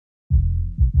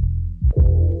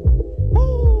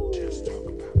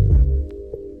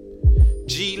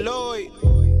G Lloyd,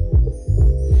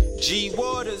 G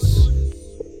Waters,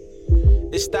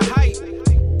 it's the hype.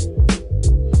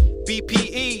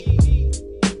 BPE,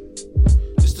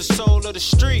 it's the soul of the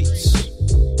streets.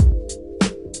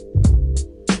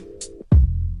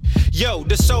 Yo,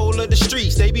 the soul of the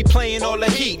streets, they be playing all the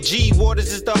heat. G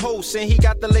Waters is the host and he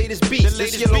got the latest beats.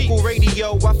 This your local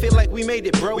radio, I feel like we made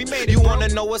it, bro. You wanna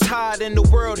know what's hot in the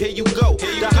world, here you go.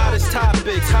 The hottest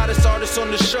topics, hottest artists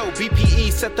on the show.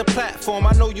 BPE set the platform,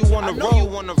 I know you wanna roll.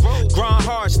 Grind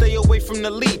hard, stay away from the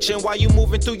leech. And while you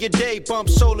moving through your day, bump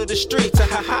soul of the streets.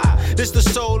 This the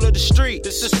soul of the street.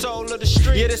 This the soul of the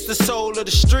street. Yeah, this the soul of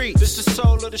the street. This the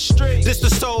soul of the street. This the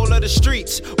soul of the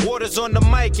streets. Waters on the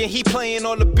mic and he playing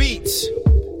all the beats.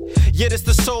 Yeah, this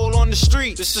the soul on the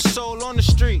street. This the soul on the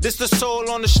street. This the soul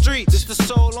on the street. This the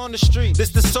soul on the street. This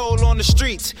the soul on the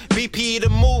streets. BP the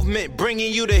movement,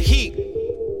 bringing you the heat.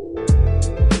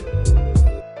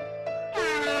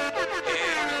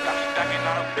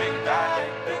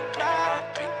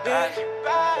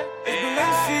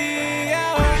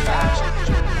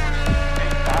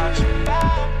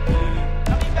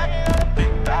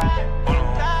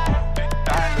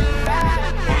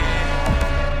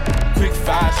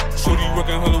 Shorty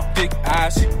working her little thick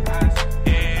eyes.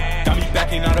 Got me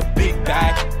backing out a big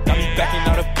bag. Got me backing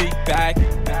out a big bag.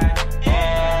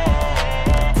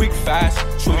 Quick fast.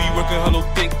 Shorty working her little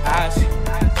thick eyes.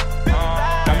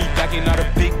 Got me backing out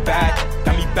a big bag.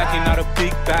 Got me backing out a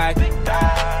big bag.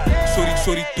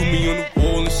 Shorty threw me on the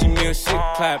wall and she made a sick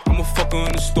clap. I'ma fuck her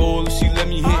in the stall and she let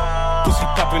me hit. Pussy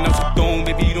popping out your dome,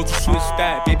 baby, don't you switch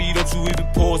that. Baby, don't you even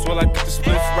pause while I get the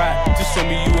spliff rap. Just show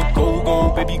me you a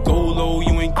go-go, baby, go low.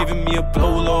 You ain't giving me a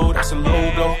blow, that's a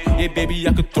low blow. Yeah, baby,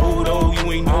 I could throw though,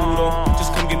 you ain't know though.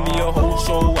 Just come give me a whole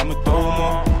show, I'ma throw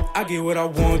more. I get what I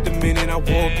want the minute I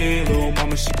walk in. Little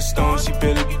mama, she can stone, she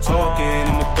barely be talking.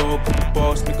 I'ma throw up the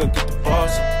boss, nigga, get the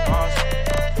boss.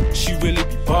 She really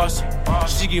be bossy.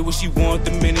 She get what she want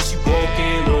the minute she walk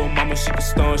in. Little mama, she can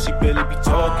stone, she barely be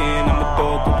talking. I'ma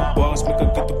throw up the boss, make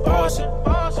her get the bossy.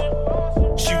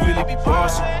 She really be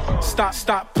bossy.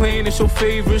 Stop playing, it's your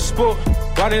favorite sport.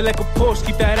 Ride it like a Porsche,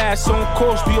 keep that ass on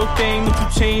course. Do your thing, don't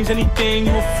you change anything,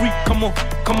 you a freak, come on.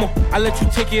 I let you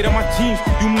take it on my jeans.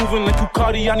 You moving like you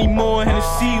Cardi, I need more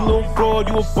Hennessy. Little broad,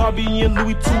 you a Barbie in your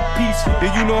Louis two-piece.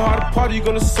 Yeah, you know how to party, you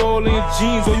gonna soul in your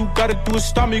jeans. All you gotta do is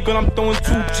stop me, girl, I'm throwing 2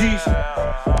 G's.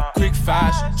 Quick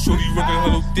fast, shorty working her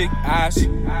little thick ass.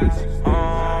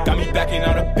 Got me backing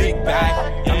out a big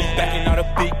bag. Got me backing out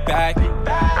a big bag.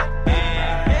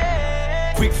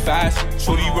 Quick fast,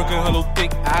 shorty working her little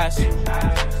thick ass.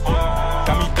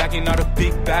 Got me backing out a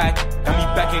big bag. Got me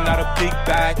backing out a big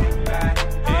bag.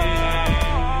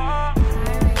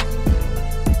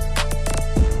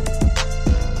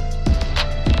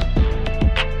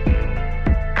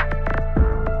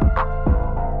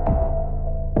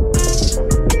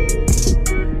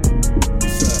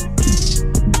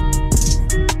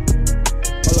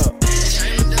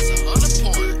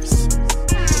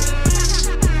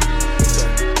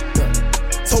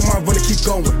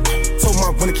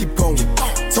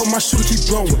 My shooter keep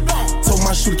blowing. Told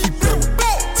my shooter keep blowing.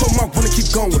 Told my runner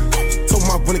keep going. Told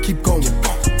my runner keep going.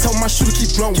 Told my shooter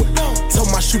keep blowing.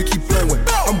 Told my shooter keep blowing.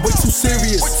 I'm way too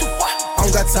serious. I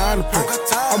don't got time to play.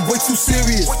 I'm way too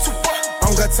serious. I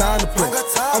don't got time to play.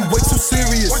 I'm way too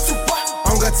serious. I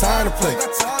don't got time to play.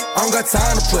 I don't got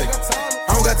time to play.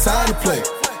 I don't got time to play.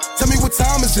 Tell me what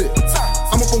time is it?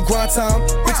 I'm up on grind time.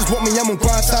 Bitches want me, I'm on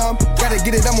grind time. Gotta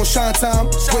get it, I'm on shine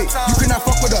time. Wait, you cannot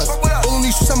fuck with us. All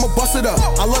these shits, I'ma bust it up.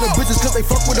 I love the bitches cause they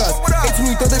fuck with us.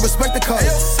 823, they respect the cut.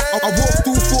 I walk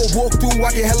through for a walkthrough,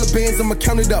 I get hella bands, I'ma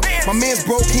count it up. My man's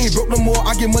broke, he ain't broke no more.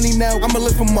 I get money now, I'ma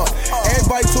lift him up.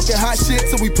 Everybody talking hot shit,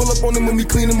 so we pull up on them when we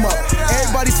clean them up.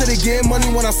 Everybody say they getting money,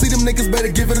 when I see them niggas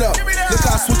better give it up. Look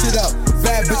how I switch it up.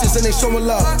 Bad bitches and they showing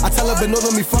love. I tell her, but no,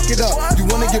 let me fuck it up. You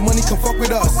wanna get money, come fuck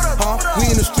with us. Huh? We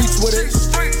in the streets with it.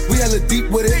 We hella deep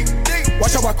with it.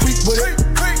 Watch how I creep with it.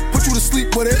 Put you to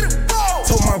sleep with it.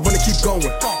 Told my runner keep going.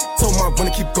 Told my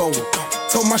runner keep going.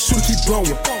 Told my shooter keep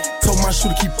blowing. Told my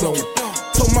shooter keep blowing.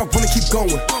 Told my runner keep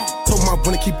going. Told my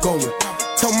runner keep going.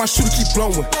 Told my shooter keep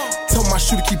blowing. Told my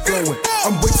shooter keep blowing.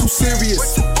 I'm way too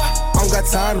serious. I don't got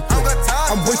time to play.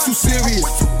 I'm way too serious.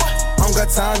 I don't got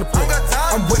time to play.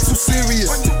 I'm way too serious.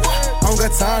 I don't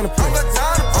got time to play.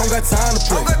 I don't got time to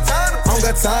play. I I don't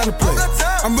got time to play.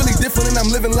 I'm really different and I'm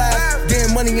living life.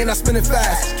 Getting money and I spend it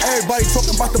fast. Everybody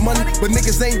talking about the money, but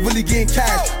niggas ain't really getting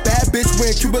cash. Bad bitch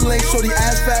wearing Cuban links, shorty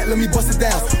ass fat, let me bust it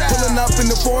down. Pulling up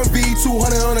in the foreign V,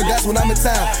 200 on it, that's when I'm in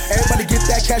town. Everybody get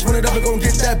that cash, run it up and gon'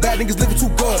 get that bad. Niggas living too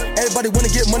good. Everybody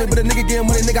wanna get money, but a nigga getting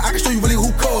money, nigga, I can show you really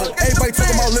who could. Everybody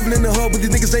talking about living in the hood, but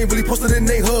these niggas ain't really posted in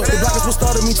they hood. The block is what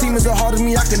started me, team is a hard as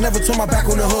me, I can never turn my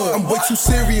back on the hood. I'm way too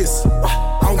serious,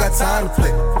 I don't got time to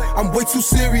play. I'm way too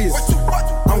serious,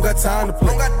 I don't got time to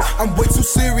play. I'm way too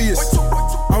serious,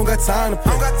 I don't got time to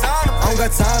play. I don't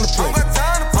got time to play. I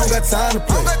don't got time to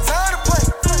play.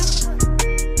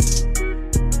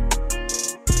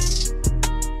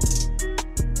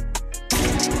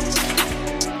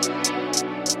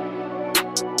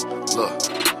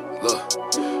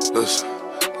 Listen.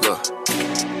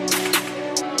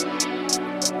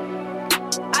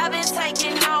 I've been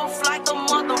taking off like a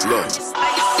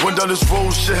motherfucker. Went down this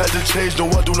road, shit had to change, no,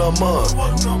 I do not mind.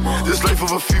 This life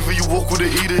of a fever, you walk with a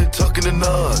heater and tucking the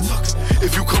nines.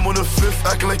 If you come on the fifth,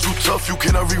 acting like you tough, you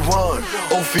cannot rewind.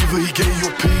 Oh, fever, he gave you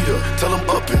Peter. Tell him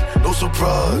up it, no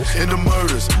surprise. In the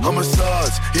murders,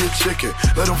 homicides, he a chicken,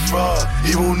 let him fry.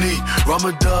 He won't eat,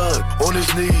 Ramadan, on his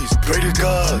knees, pray to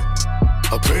God.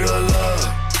 I pray to Allah,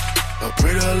 I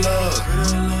pray to Allah,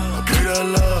 I pray to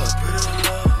Allah.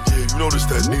 Yeah, you notice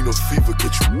that Nino fever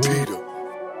get you Peter.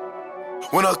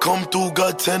 When I come through,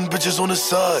 got 10 bitches on the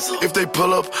side. If they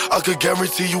pull up, I could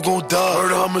guarantee you gon' die.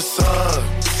 Murder, homicide,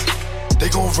 they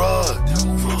gon' ride.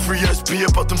 Free SP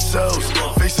about themselves,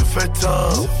 facing fed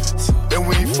time. And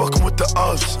we ain't fucking with the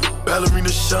ops, ballerina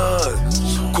shine.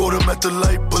 Caught him at the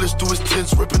light, bullets through his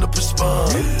tints, ripping up his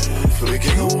spine. For the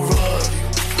king gon' ride,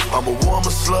 I'm a war, I'm a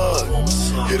slide.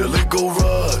 Hit a lick, go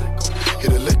ride,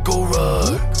 hit a lick, go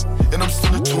ride. And I'm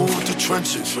still in tune with the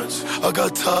trenches. I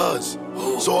got ties,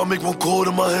 so I make one call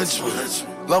to my henchmen.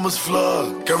 Llamas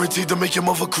fly, guaranteed to make your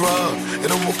mother cry.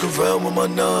 And I'm walking around with my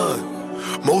 9.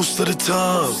 Most of the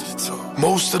time.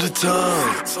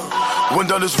 Went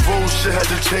down this road, shit had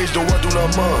to change, no, I do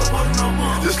not mind.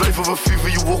 This life of a fever,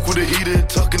 you walk with a heater and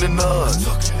tucking the nines.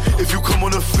 If you come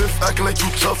on the fifth, acting like you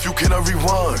tough, you cannot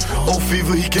rewind. Oh,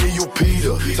 fever, he gave you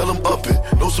Peter. Tell him up it,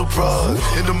 no surprise.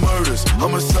 In the murders,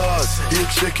 homicides, he a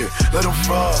chicken, let him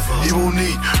fry. He won't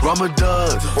eat,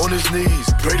 Ramadan, on his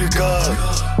knees, pray to God.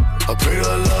 I pray to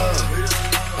Allah,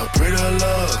 I pray to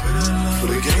Allah. For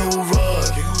the gang will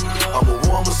ride, I'm a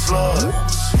war, I'm a slide.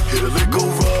 Hit a lick, go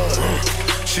ride.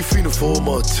 She feeding for all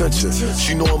my attention.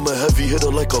 She know I'm a heavy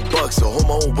hitter like a boxer. Hold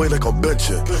my own way like I'm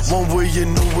benching. One way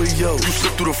in, no way out. You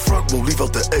slip through the front, won't leave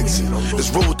out the exit. Let's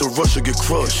roll with the rush or get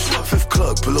crushed. Fifth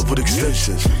clock, pull up with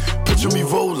extensions. Picture me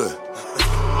rolling,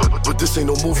 but this ain't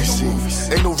no movie scene.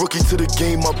 Ain't no rookie to the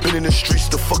game, I've been in the streets,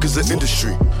 the fuck is the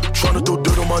industry. Tryna throw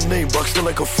dirt on my name, boxed in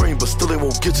like a frame, but still they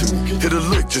won't get to me. Hit a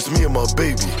lick, just me and my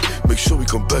baby. Make sure we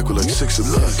come back with like 6 of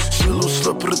lives. She a little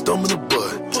slut, put a thumb in the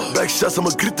butt. Back shots, I'm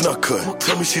a grit and I cut.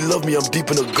 Tell me she love me, I'm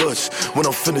deep in her guts. When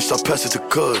I'm finished, I pass it to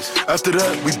cuz. After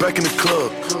that, we back in the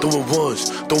club. Throwing ones.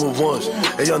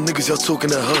 Hey, y'all niggas, y'all talking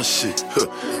that hush shit.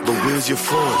 But where's your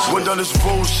funds? Went down this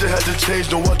road, shit had to change,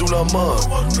 no, I do not mind.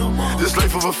 This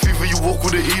life of a fever, you walk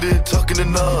with a heater and tucking the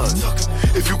nines.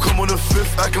 If you come on the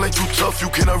fifth, acting like you tough, you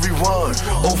cannot rewind.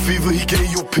 Oh, fever, he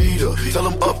gave you Peter. Tell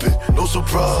him up it, no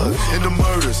surprise. In the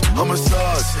murders,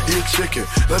 homicides, he a chicken,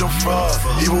 let him fry.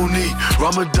 He won't eat,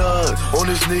 Ramadan, on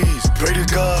his knees, pray to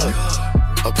God.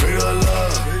 I pray to Allah,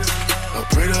 I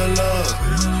pray to Allah.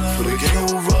 For the gang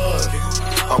will ride,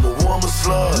 I'm a war, I'm a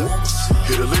slide.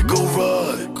 Hit a lick, go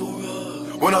ride.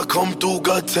 When I come through,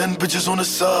 got 10 bitches on the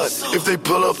side. If they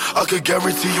pull up, I could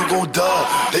guarantee you gon'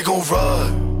 die. They gon'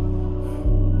 ride.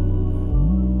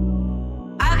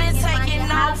 I've been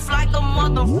taking off like a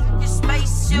motherfucking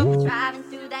spaceship. Driving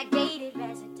through that gated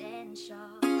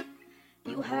residential.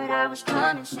 You heard I was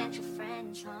coming, sent your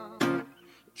friends home. You're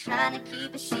trying to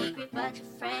keep a secret, but your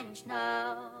friends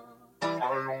know.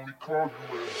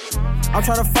 I'm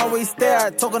tryna find where he stay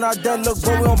at. Talking out there, look,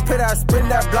 bro, we don't pay that. Spin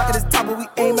that block at his top, but we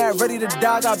aim at. Ready to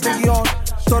die, got Biggie on.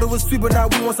 Thought it was sweet, but now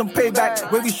we want some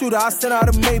payback. Where we shoot her, I send out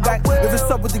a Maybach. If it's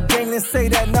up with the gang, then say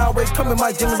that. Now wait, come in,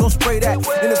 my jingles gon' spray that.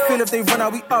 In the field, if they run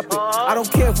out, we up it. I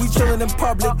don't care if we chillin' in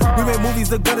public. We make movies,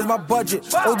 the gun is my budget.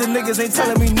 Older niggas ain't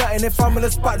telling me nothing. If I'm in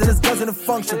the spot, then it's guns in the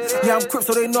function. Yeah, I'm Crip,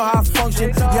 so they know how I function.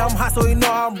 Yeah, I'm hot, so they know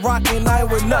how I'm rockin'. I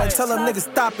ain't with nothing. Tell them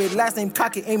niggas stop it. Last name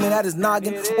cocky, aiming at his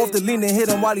noggin. Off the lean and hit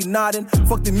him while he nodding.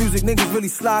 Fuck the music, niggas really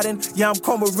sliding. Yeah, I'm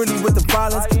Coma really with the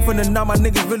violence. From the night, my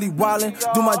niggas really wildin'.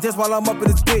 Do my dance while I'm up in the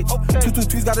this bitch.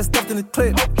 223's got it stuffed in the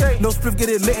clip. No spliff, get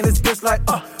it lit in this bitch like,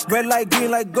 red light,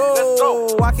 green light,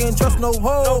 go. I can't trust no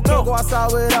hoe. Can't go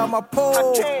outside without my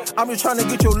pole. I'm just trying to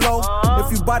get your low.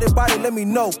 If you body, let me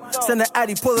know. Send the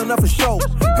addy, pulling up a show.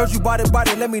 Heard you body,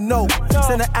 let me know.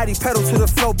 Send the addy, pedal to the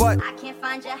flow, but I can't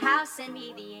find your house, send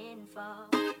me the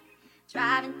info.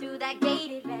 Driving through that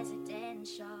gated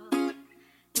residential.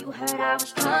 You heard I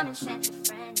was coming, sent your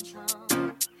friends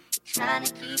home. Trying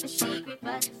to keep a secret,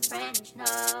 but your friends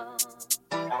know.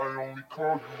 I only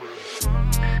call you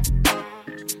by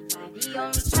the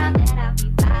only time that I'll be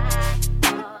back.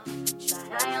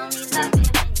 But I only love you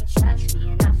when you trust me,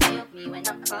 and I feel me when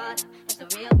I'm caught up. That's the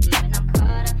real me when I'm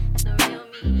caught up. That's the real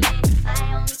me. I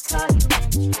only call you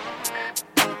when you trust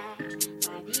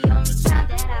by the only time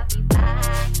that I'll be back.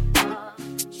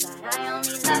 But I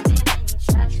only love you when you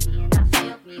trust me, and I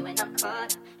feel me when I'm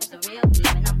caught up. That's the real me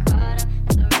when I'm caught up.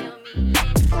 That's the real me.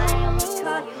 I only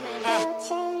call you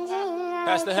when you're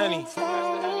Pass the Henny.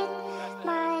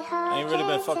 I ain't really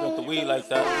been fucking with the weed like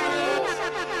that.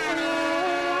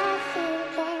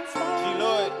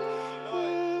 G-Lloyd.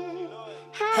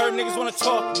 Heard niggas wanna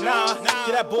talk, nah.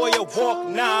 Get that boy a walk,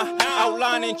 nah.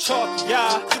 Outline in chalk,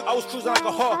 yeah. I was cruising like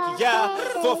a hawk, yeah.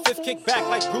 4/5 kick back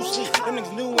like Bruce Lee. Them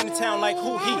niggas new in the town like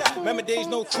who he. Remember days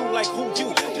no crew like who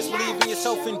you. Just believe in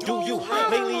yourself and do you.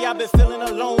 Lately I've been feeling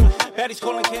alone. Baddies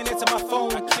calling, can't answer my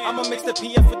phone. I'ma mix the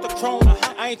PF with the chrome.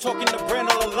 I ain't talking to brand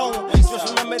all alone. Just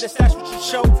remember to stash what you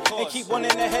show. And keep one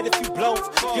in the head if you blow.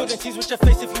 You'll then tease with your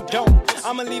face if you don't.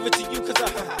 I'ma leave it to you cause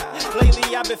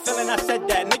lately I've been feeling I said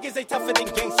that. Niggas ain't tougher than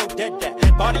gang, so dead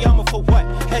that. Body armor for what?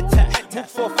 Head tap. Move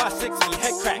 4, 5, 6, me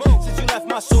head crack. Since you left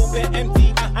my soul been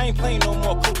empty, I ain't playing no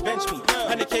more, coach bench me.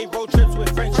 100K road trips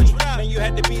with Frenchie. Man, you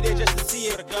had to be there just to see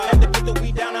it. Had to put the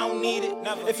weed down, I don't need it.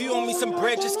 If you owe me some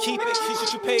bread, just keep it. Keep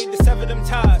what you paid to sever them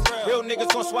ties. Real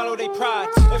niggas gon' swallow they pride.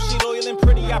 If she loyal and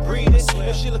pretty, I breed it.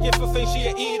 If she looking for fame, she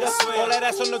a eater. All that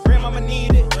ass on the gram, I'ma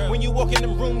need it. When you walk in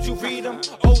them rooms, you read them.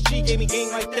 OG gave me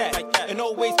game like that. And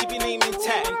always keep your name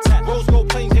intact. Rose gold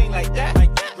planes ain't like that.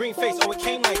 Green face, oh it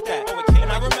came like that.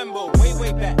 And I remember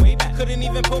way back. Couldn't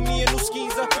even put me in new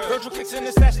skeezer. Virtual kicks in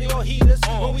the stash, they all heaters.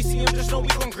 When we see them, just know we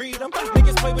gon' greet them.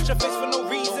 Niggas play with your face for no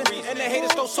reason. And the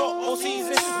haters throw salt all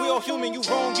season. We all human, you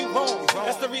wrong.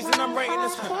 That's the reason I'm writing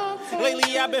this.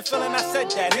 Lately I've been feeling I said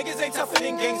that. Niggas ain't tougher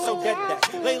than gang, so dead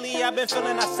that. Lately I've been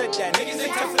feeling I said that. Niggas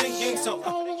ain't tougher than gang, so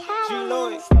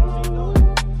G-Lloyd.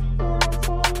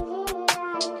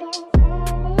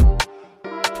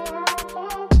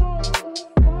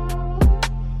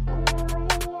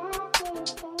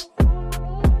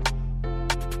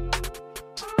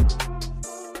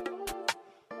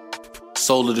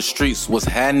 Soul of the streets, what's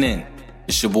happening?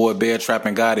 It's your boy Bear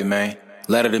Trappin' Got It, man.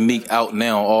 Letter to Meek out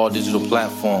now on all digital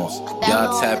platforms.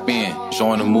 Y'all tap in,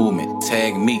 join the movement.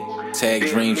 Tag Meek, tag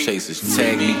Dream Chasers,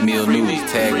 tag Meek Mill News,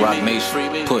 tag Rock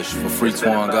Nation. Push for Free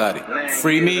Twan Got It.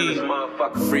 Free me,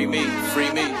 free me,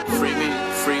 free me, free me,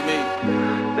 free me.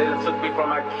 They done took me from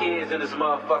my kids in this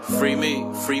motherfucker. Free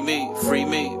me, free me, free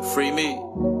me, free me.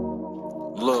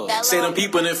 Look. Say them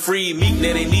people that free Meek,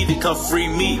 now they need to come free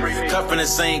me. Cut from the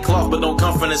same cloth, but don't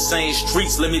come from the same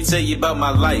streets. Let me tell you about my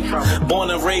life.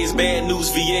 Born and raised, bad news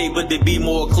VA, but they be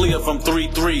more clear from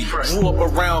 3-3. Grew up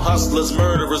around hustlers,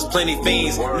 murderers, plenty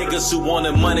fiends. Niggas who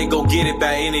wanted money, go get it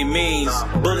by any means.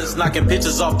 Bullets knocking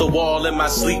pictures off the wall in my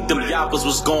sleep. Them yappers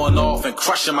was going off and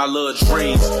crushing my little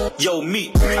dreams. Yo,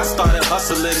 Meek, I started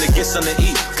hustling to get something to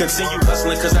eat. Continue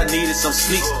hustling cause I needed some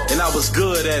sneaks, and I was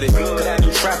good at it. Cause I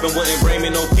knew trapping wouldn't bring me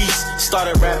no peace.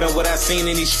 Started rapping what I seen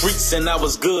in these streets, and I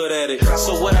was good at it.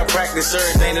 So what I practice,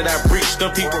 everything that I preach.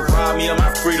 Them people robbed me of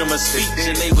my freedom of speech,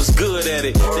 and they was good at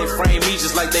it. They framed me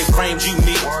just like they framed you,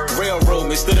 me. Railroad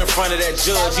me, stood in front of that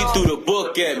judge, he threw the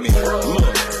book at me.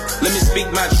 Look, let me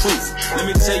speak my truth. Let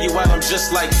me tell you why I'm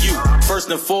just like you. First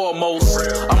and foremost,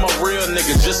 I'm a real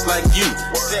nigga just like you.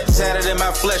 Set tatted in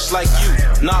my flesh like you.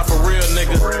 Nah, for real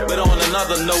nigga. But on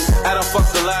another note, I done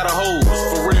fucked a lot of hoes.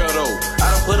 For real though, I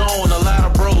done put on a lot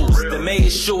of bros that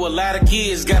made sure a lot of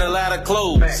kids got a lot of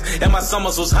clothes. And my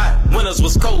summers was hot, winters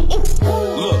was cold. Ooh.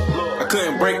 Look, I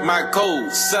couldn't break my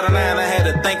code. Settle down, I had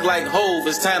to think like Hove.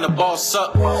 It's time to boss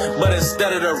up. But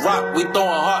instead of the rock, we throwing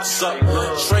hearts up.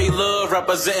 Trey Love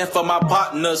representing for my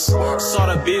partners.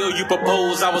 Saw the bill you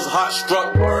proposed, I was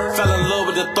heart-struck. Fell in love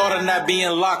with the thought of not being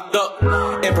locked up.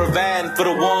 And providing for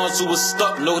the ones who was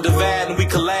stuck. No dividing, we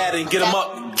collide and get them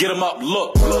up. get him up,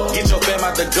 look. Get your fam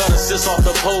out the gutter, sits off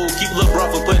the pole. Keep Lil'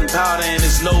 Bro from putting powder in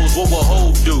his nose. What will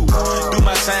Hov do? Do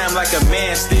my time like a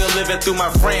man, still living through my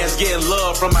friends. Getting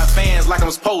love from my fans like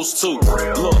I'm supposed to.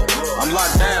 Look, I'm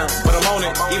locked down, but I'm on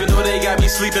it. Even though they got me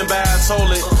sleeping by a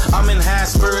toilet. I'm in high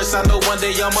spirits, I know one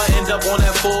day I'ma end up on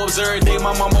that Forbes. Every day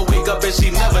my mama wake up and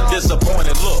she never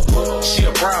disappointed. Look, she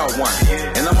a proud one,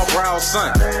 and I'm a proud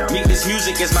son. Me, this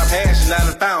music is my passion, I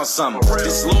done found something.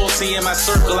 This loyalty in my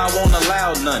circle, I won't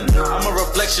allow none. I'm a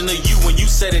reflection of you when you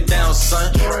set it down,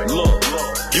 son. Look,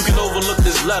 you can overlook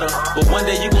this letter, but one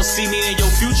day you gon' see me in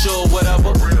your future or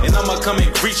whatever. And I'ma come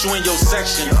and greet you in your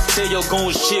section. Tell your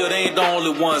goons chill, they ain't the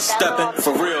only ones stepping.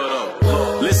 For real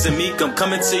though. Listen, Meek, I'm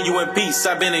coming to you in peace.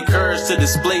 I've been encouraged to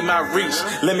display my reach.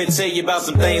 Let me tell you about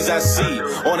some things I see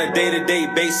on a day-to-day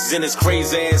basis in this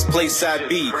crazy-ass place I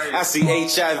be. I see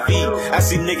HIV, I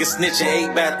see niggas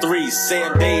snitching 8x3.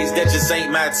 Sad days, that just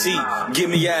ain't my tea. Get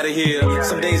me out of here.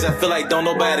 Some days I feel like don't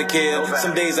nobody care.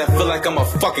 Some days I feel like I'ma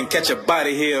fucking catch a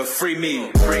body here. Free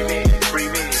me, free me, free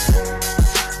me.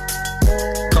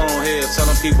 Come on here, tell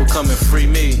them people come and free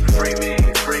me. Free me,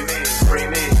 free me, free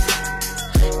me.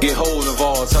 Get hold of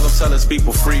all, tell us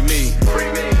people free me.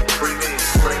 Free me, free me,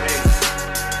 free me.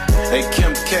 Hey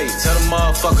Kim K, tell them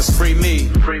motherfuckers free me.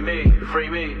 Free me, free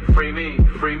me, free me,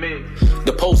 free me.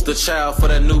 The poster child for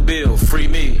that new bill, free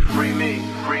me. Free me,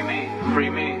 free me,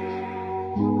 free me.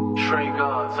 Trey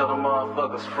God, tell them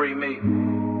motherfuckers free me.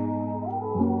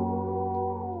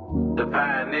 The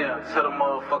pioneer, tell them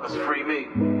motherfuckers free me.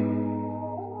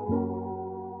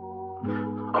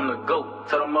 I'm the GOAT,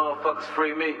 tell them motherfuckers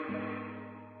free me.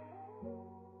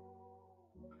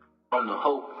 I'm the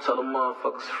hope, tell them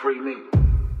motherfuckers free me.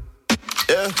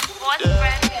 Yeah.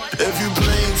 If you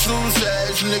playing two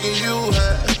sides, nigga, you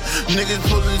high. Niggas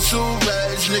pulling two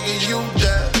rides, nigga, you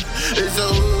die. It's a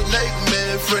hood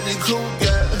nightmare, Freddy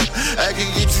Krueger. I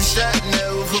can get you shot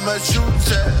now for my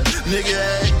shooter. Nigga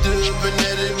act up and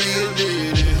let it be a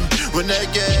ditty. When I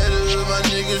get up, my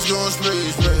niggas gon'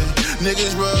 spray.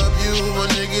 Niggas rob you, my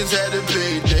niggas had a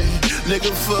payday.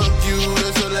 Nigga fuck you,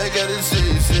 that's all I gotta say.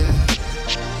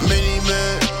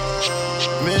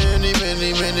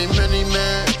 Many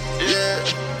man, yeah.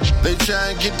 They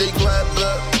try and get they guap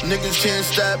up, niggas can't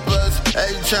stop us.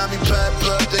 Every time we pop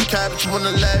up, the cops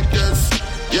wanna like us,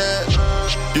 yeah.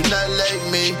 You not like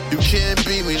me, you can't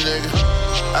beat me, nigga.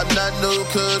 I'm not no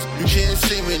cuz, you can't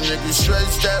see me, nigga.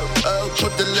 Stretched out, oh,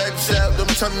 put the legs out. Don't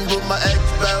tell me what my ex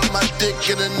bout, my dick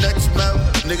in the next mouth.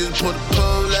 Niggas put a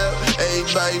pole out,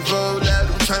 everybody roll out.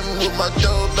 Don't tell me what my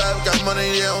dough about, got money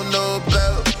they don't know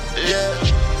about, yeah.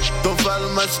 Don't follow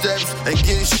my steps and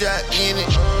get shot in it.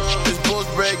 This boss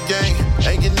bread gang,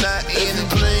 ain't get not in it.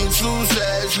 Playing two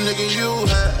sides, nigga, you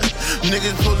high.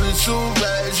 Niggas pulling two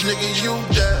rides, nigga, you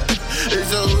die.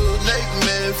 It's a hood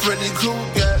nightmare, Freddy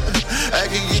Krueger. I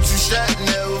can get you shot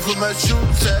now for my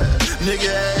shooter.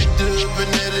 Nigga act up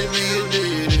and let it be a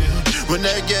ditty. When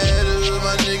I get up,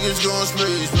 my niggas gon'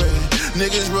 spray.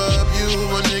 Niggas rob you,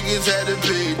 my niggas had a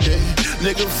payday.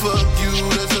 Nigga fuck you,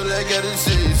 that's all I gotta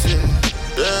say.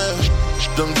 Yeah,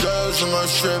 them drugs on my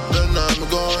strip and I'm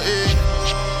gon'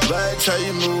 eat. Like how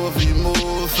you move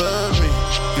for me.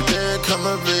 You didn't come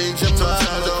of age and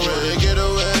sometimes don't really get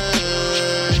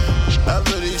away. I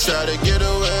really try to get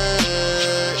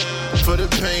away for the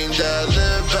pain that I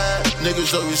live by.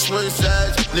 Niggas always switch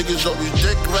sides, niggas always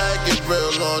dick ride, get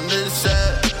real on this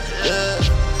side. Yeah,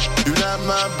 you not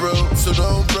my bro, so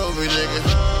don't bro me, nigga.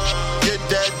 Get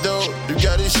that dope, you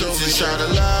gotta show me. Trying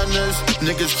to line us,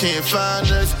 niggas can't find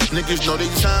us. Niggas know they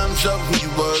time's up, who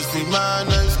you was, remind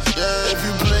us. Yeah, if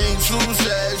you playing two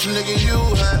sides, nigga, you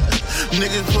high.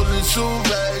 Niggas pulling two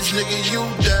rides, nigga, you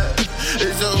die.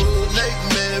 It's a hood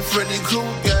nightmare, Freddy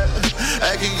Krueger.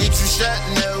 I can get you shot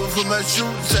now for my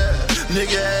shooter.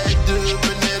 Nigga act up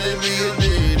and let it be a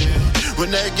ditty. When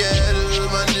I get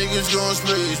up, my niggas gon'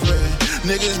 spray.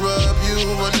 Niggas rob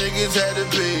you, my niggas had a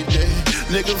payday.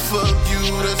 Nigga fuck you,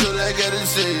 that's all I gotta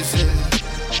say.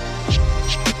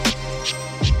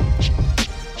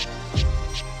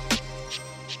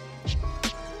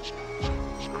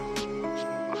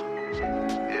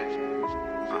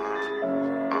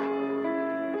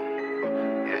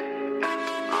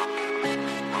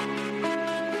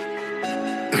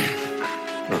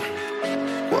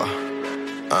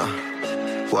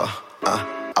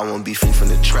 I wanna be free from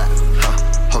the trap,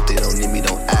 Hope they don't need me,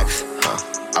 don't ask,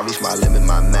 I reach my limit,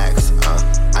 my max,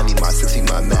 I need my 60,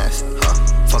 my max,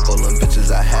 Fuck all them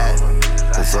bitches I had,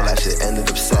 cause all that shit ended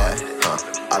up sad,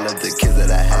 I love the kids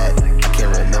that I had, I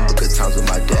can't remember good times with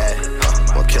my dad,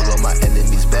 Won't kill all my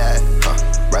enemies bad,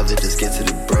 rather just get to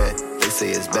the bread, they say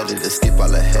it's better to skip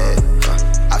all ahead,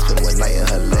 I spent one night in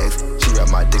her legs, she wrapped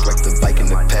my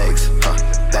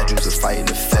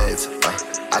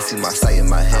see my sight in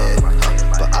my head,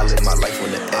 but I live my life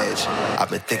on the edge. I've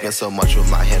been thinking so much with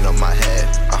my hand on my head.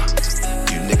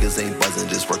 You niggas ain't buzzing,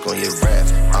 just work on your rap.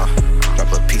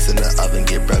 Drop a piece in the oven,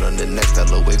 get bread on the next.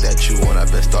 That little way that you want,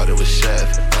 I've been started with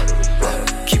chef.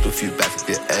 Keep a few back of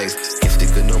your eggs. Can't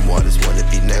stick it no more, I just wanna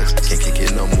be next. Can't kick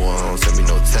it no more, don't send me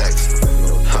no text.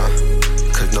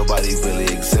 Cause nobody really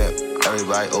exempt.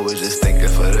 Everybody always just thinking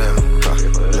for them.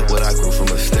 Look what I grew from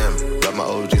a stem. Love my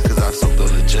OGs cause I soaked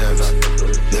those the gems.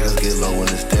 Niggas get low when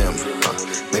it's dim.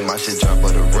 Make my shit jump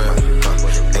on the rim.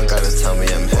 Ain't gotta tell me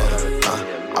I'm him.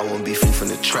 I won't be food from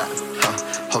the trap.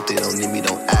 Hope they don't need me,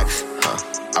 don't ask.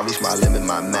 I reach my limit,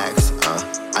 my max.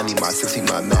 I need my 60,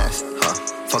 my max.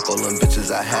 Fuck all them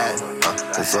bitches I had.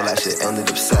 Cause all that shit ended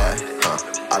up sad.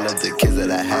 I love the kids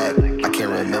that I had. I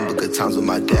can't remember good times with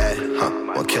my dad.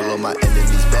 Won't kill all my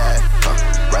enemies bad.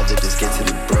 Rather just get to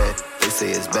the bread. They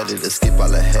say it's better to skip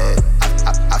all ahead.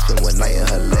 I spent one night in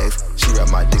her legs. She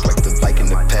wrapped my dick like the bike in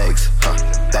the pegs.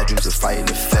 Bad dreams of fighting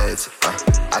the feds.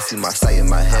 I see my sight in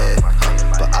my head.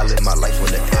 But I live my life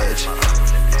on the edge.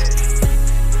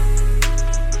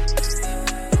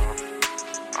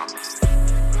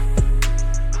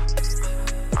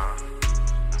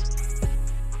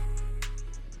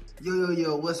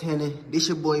 Yo, what's happening? This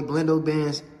your boy Blendo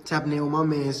Bands, tapping in with my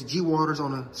mans G Waters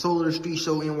on the Soul of the Street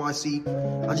Show NYC.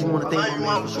 I just want to thank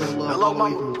my man for showing love all the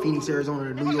way from Phoenix,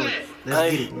 Arizona to New York.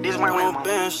 Let's get it. This my own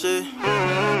band shit.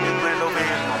 Blendo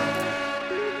Bands.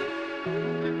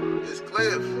 It's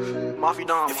Cliff.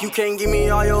 If you can't give me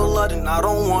all your love, then I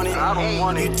don't want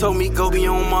it. You told me go be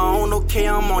on my own, okay,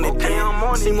 I'm on it.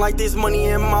 Seem like this money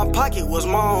in my pocket was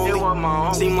my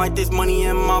only. Seem like this money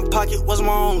in my pocket was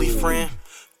my only friend.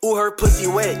 Ooh, her pussy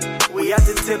wet. We at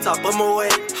the tip top of my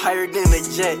wet. Higher than a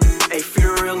jet. Ayy,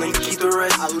 feel real and keep the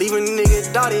rest. I leave a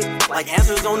nigga dotted. Like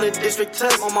answers on the district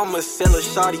test. My mama sell a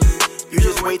shawty. You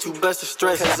just way too blessed to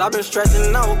stress. Cause I've been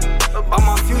stressing out about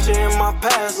my future and my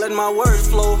past. Let my words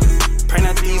flow. Praying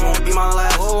that these won't be my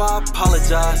last. Oh, I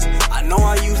apologize. I know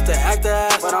I used to act the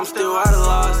ass, but I'm still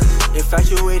idolized.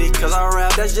 Infatuated cause I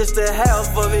rap, that's just the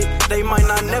half of it. They might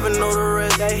not never know the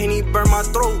rest. That Henny burn my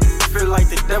throat. Feel like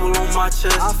the devil on my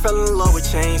chest. I fell in love with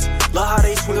chains. Love how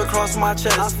they swing across my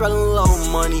chest. I fell in love with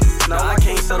money. Now I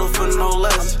can't settle for no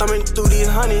less. I'm thumbing through these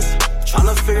honeys,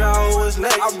 tryna figure out what's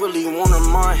next. I really want her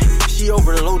mine. She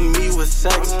overloading me with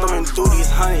sex. Thumbing through these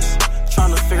honeys,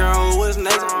 tryna figure out what's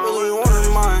next. I really want her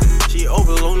mine. She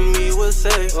overloading me with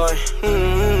sex. Like,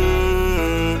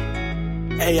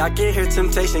 Hey, I can hear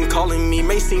temptation calling me.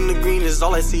 May seem the green is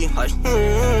all I see. Like,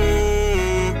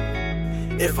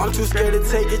 If I'm too scared to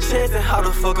take a chance, then how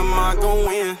the fuck am I gon'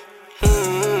 win?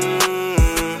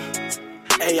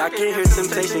 Hey, I can hear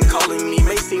temptation calling me.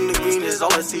 May seem the green is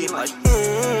all I see. Like,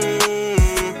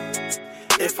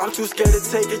 If I'm too scared to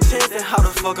take a chance, then how the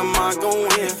fuck am I gon'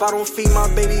 win? If I don't feed my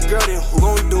baby girl, then who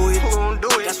gon' do it?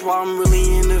 That's why I'm really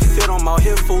in the field, I'm out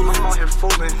here fooling.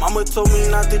 Mama told me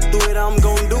not to do it, I'm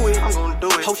gon' do it.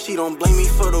 Hope she don't blame me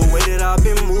for the way that I've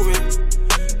been moving.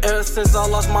 Ever since I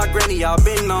lost my granny, I've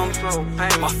been numb.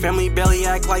 My family barely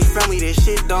act like family, this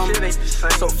shit dumb.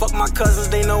 So fuck my cousins,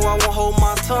 they know I won't hold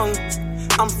my tongue.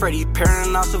 I'm Freddie Perrin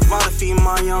and I survive to feed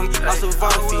my young. I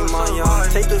survive to feed my young.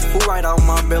 Take this food right out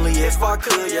my belly. If I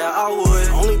could, yeah, I would.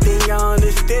 Only thing I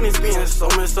understand is being so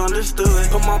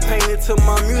misunderstood. Put my pain into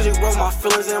my music, wrote my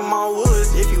feelings in my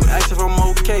woods. If you ask if I'm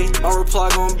okay, my reply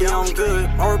gon' be I'm good.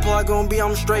 My reply gon' be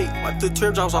I'm straight. Wipe the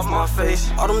teardrops off my face.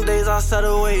 All them days I sat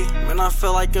away, man, I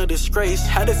felt like a disgrace.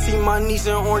 Had to see my niece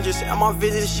in oranges. At my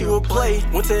visit, she would play.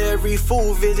 Went to every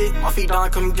food visit. My feet down,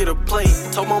 come get a plate.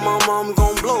 Told my mama I'm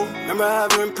gon' blow. Remember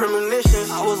having premonitions.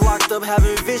 I was locked up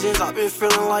having visions. I've been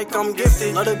feeling like I'm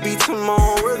gifted. Let it be to my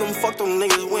own rhythm. Fuck them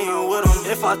niggas, we ain't with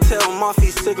them. If I tell my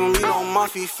feet sick them, we gon' my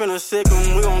feet finna sick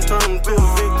them. We gon' turn them to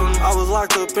a victim. I was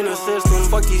locked up in the system.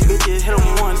 Fuck these bitches, hit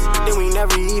them once, then we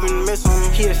never even miss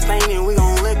them. He a stain and we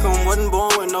gon' lick them. Wasn't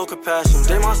born with no compassion.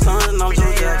 They my son and I'm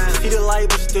Joe Jackson. See the light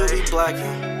but still be blacking.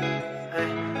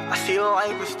 I see the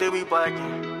light but still be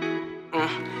blacking.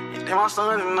 They my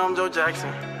son and I'm Joe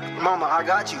Jackson. Mama, I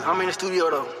got you. I'm in the studio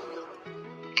though.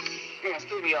 In the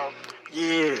studio?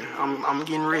 Yeah, I'm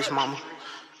getting rich, mama.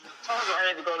 I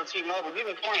had to go to T-Mobile. Give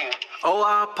me playing. Oh,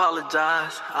 I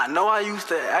apologize. I know I used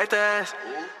to act ass.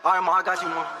 All right, ma, I got you,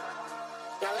 ma.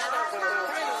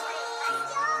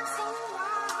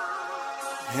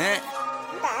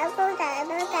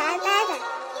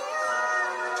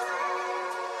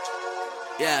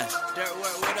 Yeah. Dirt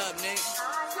work, what up, nigga?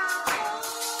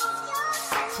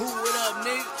 Who, what up,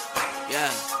 nigga?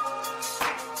 Yeah.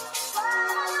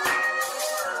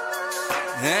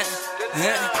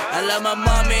 I love my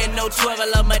mama in 012, I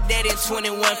love my daddy in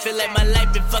 21. Feel like my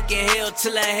life been fucking hell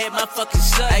till I had my fucking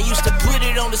son. I used to put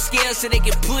it on the scale so they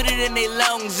could put it in their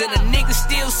lungs. And a nigga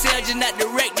still sell, just not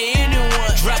direct to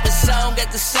anyone. Drop a song,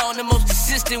 got the song the most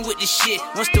consistent with the shit.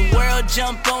 Once the world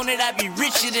jump on it, I be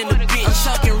richer than a bitch. I'm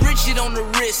talking Richard on the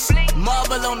wrist,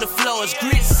 marble on the floors,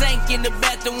 grit sank in the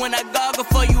bathroom when I gargle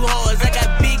for you whores. I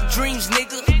got big dreams,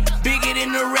 nigga. Bigger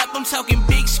than the rap, I'm talking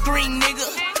big screen, nigga.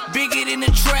 Bigger than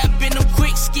the trap and them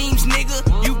quick schemes,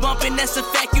 nigga. You bumpin', that's a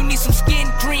fact, you need some skin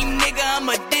cream, nigga. I'm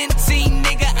a Dentine,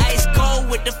 nigga, ice cold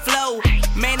with the flow.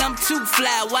 Man, I'm too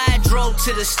fly, why I drove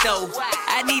to the stove.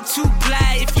 I need 2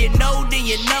 ply, if you know, then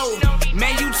you know.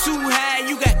 Man, you too high,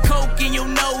 you got coke in your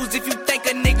nose. If you think a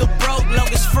nigga broke, long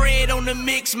as Fred on the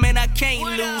mix, man, I can't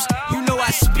lose. You know I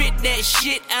spit that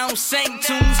shit, I don't sing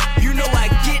tunes. You know I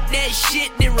get that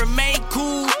shit, then remain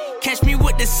cool. Catch me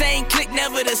with the same click,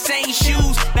 never the same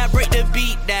shoes. Now break the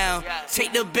beat down,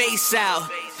 take the bass out.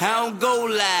 I don't go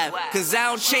live, cause I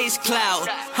don't chase clout.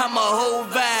 I'm a whole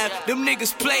vibe, them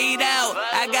niggas played out.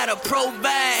 I got a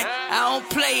provide, I don't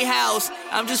play house.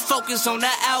 I'm just focused on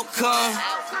the outcome.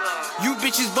 You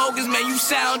bitches bogus, man, you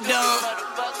sound dumb.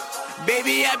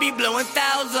 Baby, I be blowing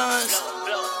thousands.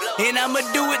 And I'ma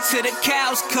do it till the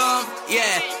cows come,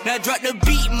 yeah. Now drop the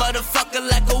beat, motherfucker,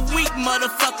 like a weak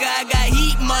motherfucker. I got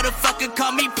heat, motherfucker,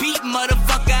 call me Pete,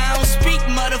 motherfucker. I don't speak,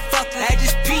 motherfucker, I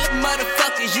just peep,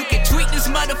 motherfuckers. You can tweet this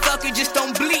motherfucker, just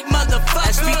don't bleep, motherfucker.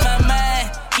 I speak my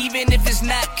mind, even if it's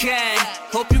not kind.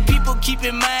 Hope you people keep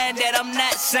in mind that I'm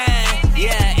not signed,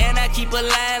 yeah. And I keep a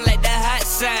line like the hot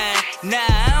sign. Nah,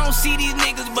 I don't see these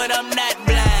niggas, but I'm not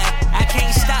blind. I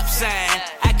can't stop sign,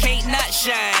 I can't not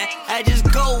shine. I just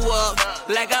go up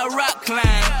like I rock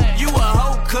climb. You a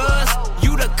hoe, cuz,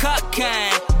 you the cop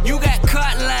kind. You got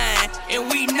caught line, and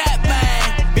we not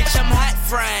buying. Bitch, I'm hot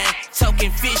frying,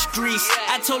 talking fish grease.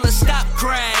 I told her stop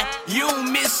crying, you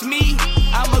don't miss me.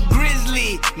 I'm a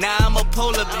grizzly, now I'm a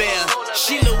polar bear.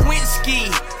 She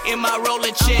Lewinsky in my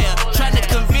rolling chair, trying to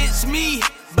convince me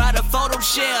by the photo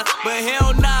share. But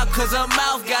hell nah, cause her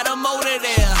mouth got a motor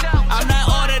there. I'm not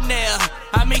ordinary,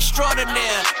 I'm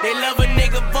extraordinaire. They love a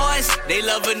nigga voice, they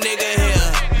love a nigga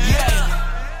hair.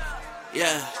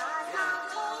 Yeah.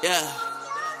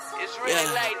 It's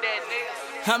really like that,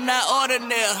 nigga. I'm not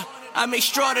ordinary, I'm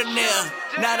extraordinaire.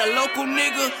 Not a local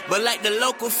nigga, but like the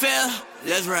local fair.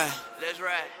 That's right. That's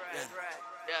right. That's right.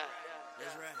 Yeah.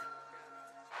 That's right.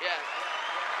 Yeah.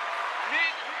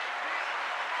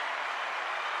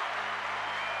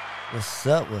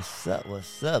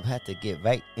 What's up? Had to get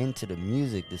right into the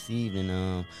music this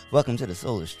evening. Welcome to the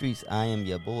Solar Streets. I am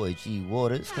your boy G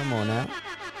Waters. Come on now.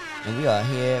 And we are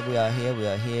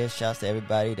here. Shouts to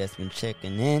everybody that's been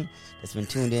checking in, that's been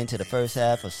tuned in to the first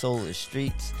half of Solar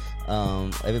Streets.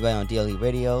 Everybody on DLE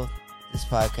Radio. This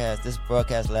broadcast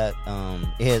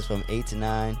airs from 8 to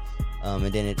 9.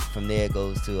 And then from there it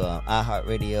goes to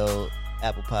iHeartRadio,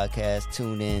 Apple Podcasts,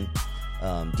 TuneIn,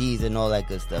 Deezer, and all that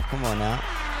good stuff. Come on now.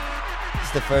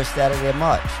 It's the first Saturday of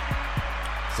March.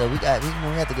 So we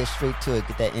have to get straight to it,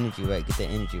 get that energy right.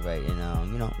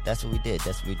 And, that's what we did.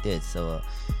 So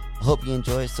I hope you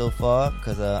enjoyed it so far,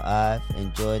 because I've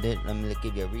enjoyed it. Let me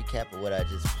give you a recap of what I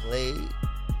just played,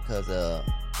 because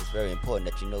it's very important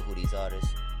that you know who these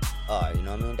artists are. You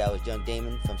know what I mean? That was Young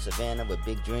Damon from Savannah with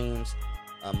Big Dreams.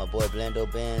 My boy Blando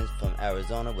Bands from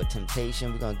Arizona with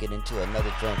Temptation. We're going to get into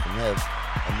another joint from him.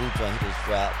 A new joint he just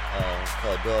dropped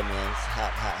called Doorman's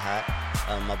Hot.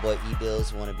 My boy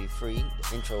E-Bills Wanna Be Free.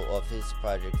 The intro off his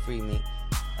project Free Me.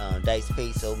 Dice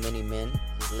Peso, Many Men,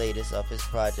 his latest off his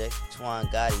project. Twan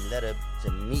Gotti, Letter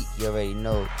to Meet. You already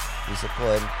know we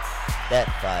supporting that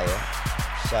fire.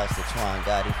 Shouts to Twan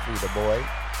Gotti, Free the Boy.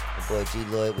 The boy G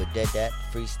Lloyd with Dead Dat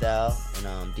Freestyle,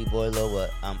 and D-Boy Low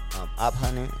with Op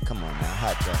Hunter. Come on now,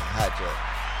 hot joint.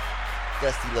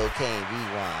 Dusty Low Kane,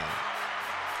 Rewind.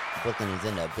 Brooklyn is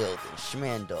in the building.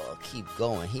 Schmandall, keep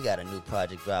going. He got a new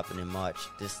project dropping in March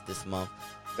this month.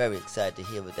 Very excited to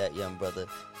hear what that young brother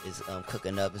is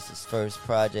cooking up. It's his first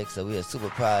project, so we are super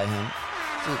proud of him.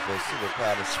 Super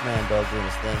proud of Schmandall doing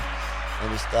his thing. And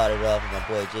we started off with my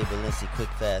boy Jay Valenci Quick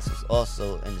Fast, who's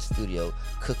also in the studio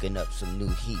cooking up some new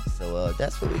heat. So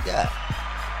that's what we got.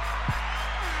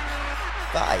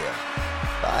 Fire.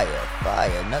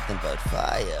 Nothing but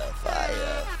fire.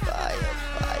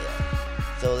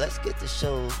 So let's get the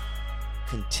show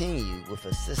continued with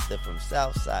a sister from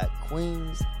Southside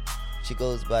Queens. She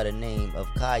goes by the name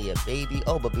of Kaya Baby.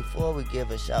 Oh, but before we give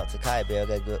a shout to Kaya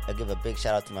Baby, I give a big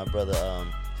shout out to my brother,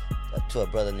 to a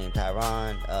brother named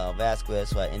Tyron Vasquez,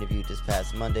 who I interviewed this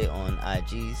past Monday on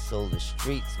IG, Solar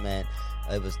Streets, man.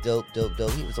 It was dope.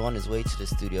 He was on his way to the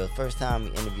studio. First time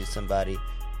we interviewed somebody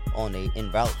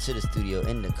en route to the studio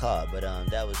in the car. But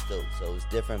that was dope. So it was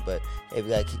different. But hey, we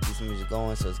gotta keep this music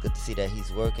going. So it's good to see that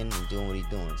he's working and doing what he's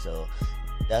doing. So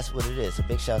that's what it is. So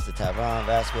big shouts to Tyron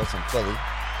Vasquez from Philly,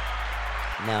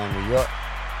 now in New York.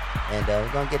 And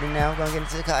we're gonna get in now. We're gonna get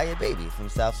into Kaya Baby from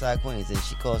Southside Queens, and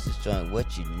she calls this joint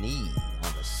 "What You Need"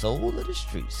 on the Soul of the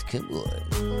Streets. Come on.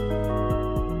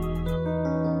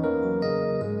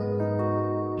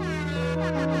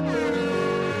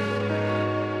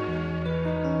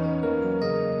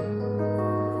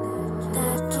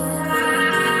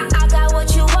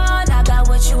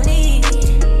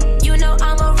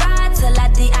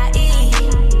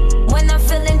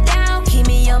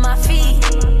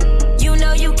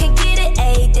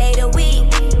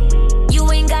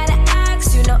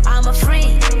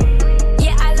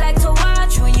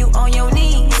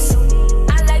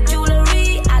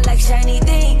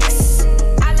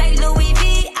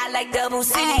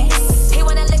 He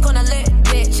wanna lick on a lit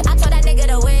bitch. I told that nigga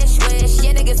to wish.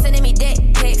 Yeah, nigga sending me dick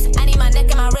pics. I need my neck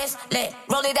and my wrist lit.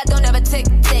 Roll it, that don't ever tick.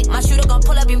 My shooter gon'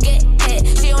 pull up, you get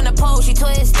hit. She on the pole, she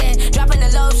twisted. Dropping the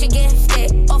low, she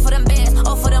gifted. All for them bands,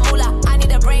 all for the moolah. I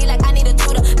need a brain like I need a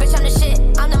tutor. Bitch, I'm the shit,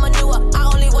 I'm the manure. I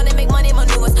only wanna make money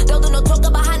maneuvers. Don't do no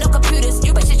talking behind no computers.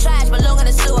 You bitch, you trash, belong in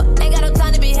the sewer. Ain't got no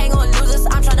time to be hanging on losers.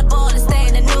 I'm tryna ball and stay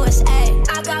in the newest. Ayy,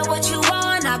 I got what you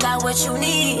want, I got what you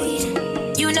need.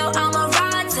 You know I'ma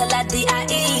ride till I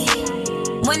D.I.E.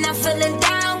 When I'm feeling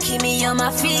down, keep me on my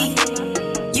feet.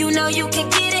 You know you can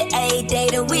get it a day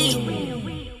to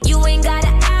week. You ain't gotta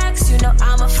ask, you know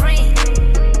I'm a freak.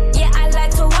 Yeah, I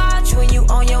like to watch when you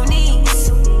on your knees.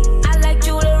 I like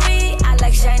jewelry, I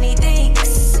like shiny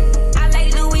things. I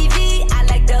like Louis V, I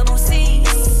like double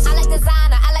C's. I like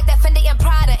designer, I like that Fendi and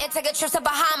Prada. And take a trip to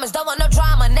Bahamas, don't want no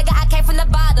drama. Nigga, I came from the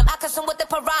bottom, I consume with the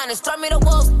piranhas. Throw me the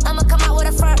wolves, I'ma come out with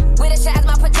a fur. With a shit as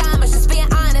my pajamas, just being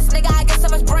honest. Nigga, I get so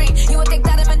much brain, you would think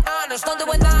that I'm an honest. Don't do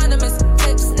anonymous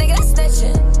tips, nigga, that's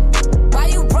snitching. Why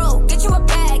you broke? Get you a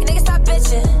bag, nigga, stop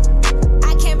bitching.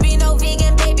 I can't be no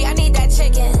vegan, baby, I need that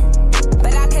chicken.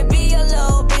 But I could be a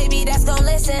little baby that's gon'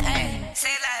 listen. Ay, say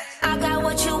less. I got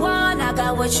what you want, I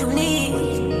got what you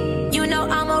need. You know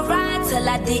I'ma ride till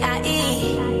I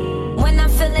D.I.E. When I'm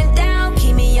feeling down,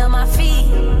 keep me on my feet.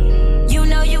 You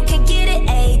know you can get it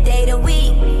a day to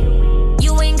week.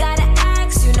 You ain't gotta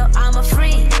ask, you know I'm a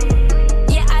freak.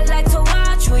 Yeah, I like to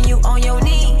watch when you on your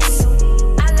knees.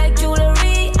 I like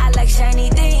jewelry, I like shiny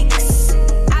things.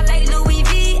 I like Louis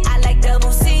V, I like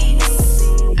double C's.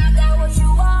 I got what you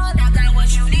want, I got what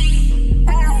you need.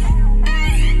 Ay,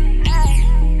 ay, ay,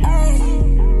 ay.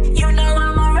 You know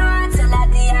I'ma ride till I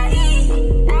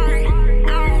D.I.E. Ay,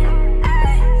 ay,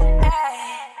 ay, ay.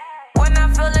 When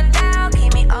I'm feeling down,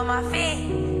 keep me on my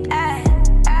feet. Ay.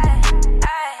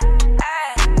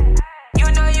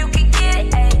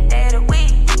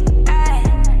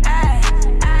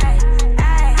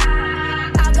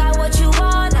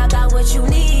 You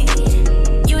need.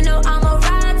 You know I'ma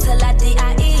ride till I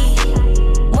D.I.E.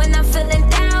 When I'm feeling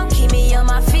down, keep me on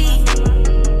my feet.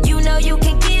 You know you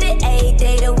can get it a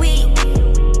day to week.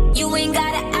 You ain't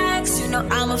gotta ask, you know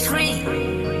I'm a freak.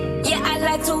 Yeah, I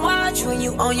like to watch when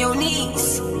you on your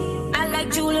knees. I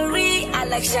like jewelry, I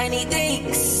like shiny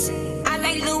things. I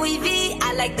like Louis V,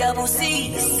 I like double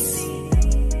C's.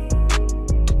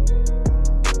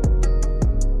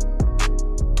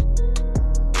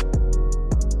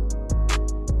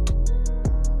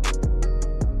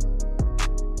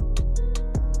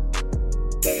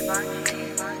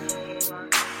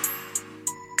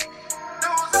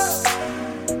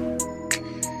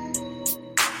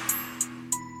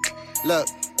 Look,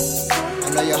 I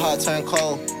know your heart turned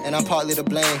cold, and I'm partly to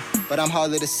blame. But I'm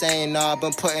hardly the same, nah, I've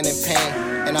been putting in pain.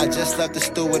 And I just left the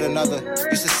stew with another.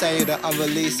 Used to say you're the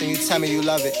unreleased, and you tell me you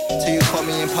love it. Till you caught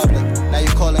me in public, now you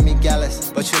calling me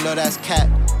gallus. But you know that's cap,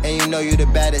 and you know you the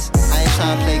baddest. I ain't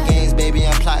trying to play games, baby,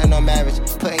 I'm plotting on marriage.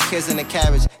 Putting kids in the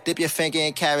carriage, dip your finger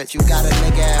in carrots. You got a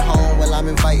nigga at home, well I'm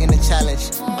inviting the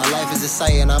challenge. My life is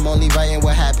exciting, I'm only writing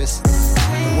what happens.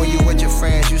 But when you with your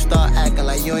friends, you start acting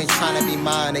like you ain't trying to be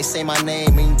mine. They say my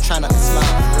name and you trying to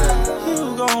smile for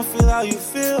real. You gon' feel how you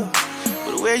feel,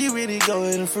 but where you really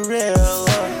going for real?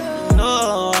 You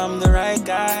know I'm the right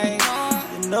guy,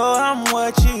 you know I'm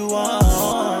what you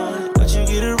want. But you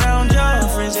get around your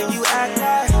friends and you act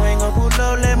like you ain't gon' pull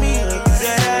up, let me give you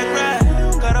that right.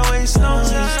 You don't gotta waste no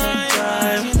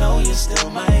time, you know you're still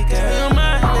my girl, you're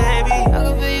my baby. I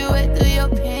can feel you wet through your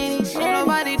panties. Don't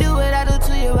nobody do what I do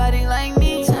to your body like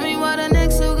me. Tell me why the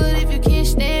next so good if you can't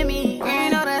stand me. Girl, you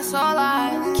know that's all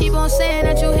I keep on saying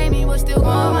that you hate me, but still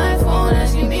call my phone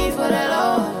asking me for that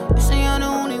love. You say I'm the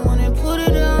only one that put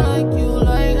it down like you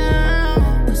like.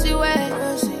 Pussy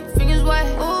wet, fingers wet.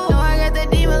 Ooh, know I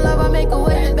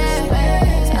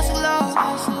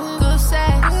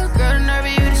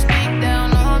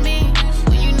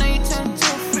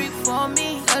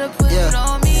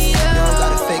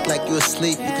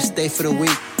stay for the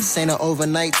week. This ain't an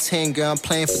overnight 10, girl, I'm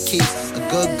playing for keeps. A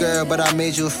good girl, but I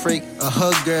made you a freak. A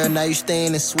hood girl, now you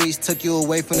staying in suites. Took you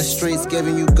away from the streets,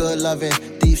 giving you good loving.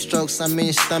 Deep strokes, I'm in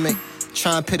your stomach.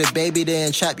 Tryna put a baby there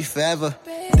and trap you forever.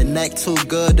 The neck too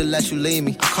good to let you leave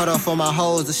me. I cut off all my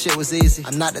hoes, the shit was easy.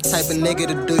 I'm not the type of nigga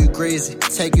to do you greasy.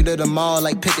 Take you to the mall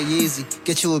like pick a Yeezy.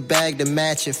 Get you a bag to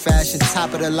match your fashion.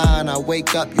 Top of the line, I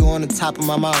wake up, you on the top of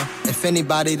my mind. If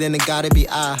anybody, then it gotta be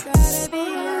I.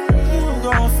 You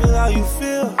gon' feel how you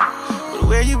feel, but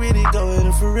where you really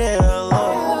going for real?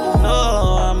 Oh, you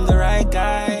know I'm the right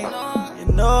guy. You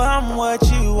know I'm what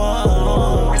you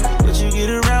want. But you get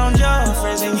around your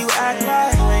friends and you act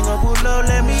like you ain't gon' pull up,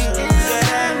 let me get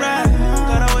that right.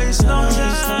 Gotta waste no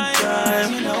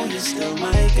time. You know you still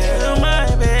my girl, still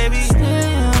my baby.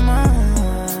 Still mine.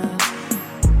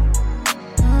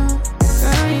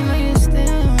 Girl, you know you're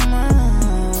still mine.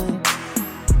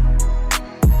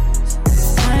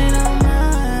 I don't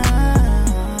mind.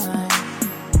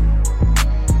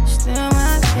 Still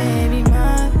my baby,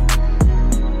 mine.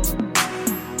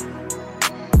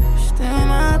 Still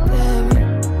my baby.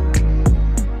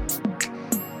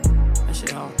 That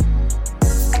shit hard.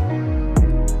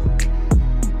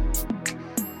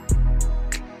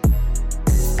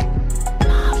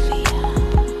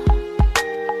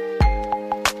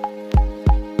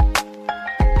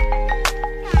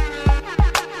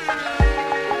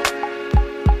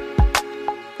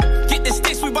 Get the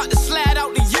sticks, we bout to slide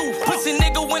out to you. Pussy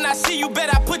nigga, when I see you,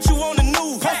 bet I put you on the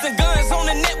news. Posting guns on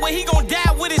the net where he gon'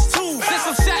 die with his tools. Send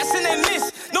some shots and they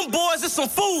miss. Them boys is some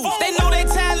fools. They know they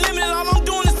time limited, all I'm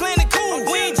doing is playing it cool.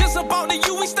 We ain't just about the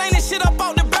you, we stain this shit up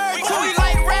out the bird too. He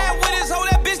like ride with his hoe,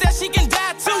 that bitch that she can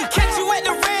die too. Catch you at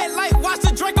the red light, watch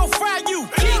the Draco fry you.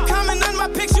 Keep coming on my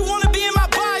pics, you wanna be in my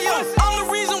bio. I'm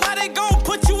the reason why they gon'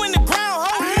 put you in the ground,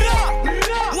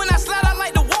 ho. When I slide, I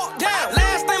like to walk down.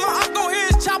 Last thing my up gon' hear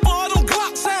is chopper or them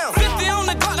Glock sound. 50 on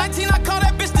the Glock, 19, I call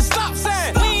that bitch the stop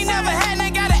sign. We ain't never had,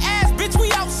 they got an ass, bitch,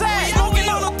 we outside. Smoking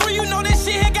on the 3, you know this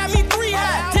shit here got me 3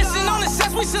 high. Dissing on the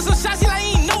sets, we send some shots, he like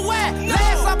he ain't nowhere.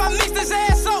 Last time I mixed his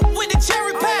ass up with the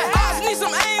cherry pie. Ops need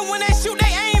some aim, when they shoot,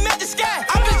 they aim at the sky.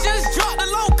 I just dropped the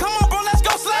low, come on, bro, let's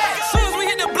go slide. Soon as we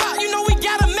hit the block, you know we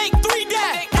gotta make 3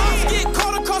 die. Ops get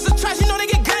caught across the trash, you know they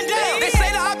get gunned down. They say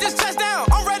the op just touched down,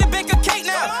 I'm ready to bake a cake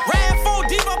now. Ran 4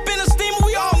 deep up in the steamer,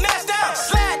 we all mashed out.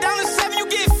 Slide down the 7, you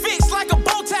get fixed like a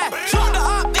bow tie. Drop the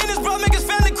op in his brother, make his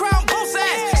family crown both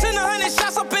sides. Send 100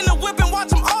 shots up in the whip and watch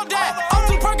them all die. Up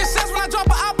to Percocets when I drop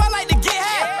a op, I like to get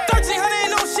high. 1300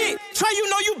 ain't no shit, Trey, you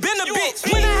know you been a bitch.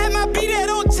 When I had my beat at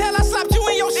hotel, I slapped you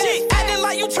in your shit. Acting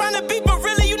like you tryna beat, but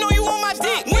really you know you on my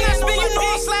dick. When I spin, you know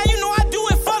I'm slide, you know I do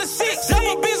it for the 6.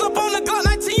 Double B's up on the Glock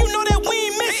 19, you know that we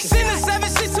ain't missing. Send a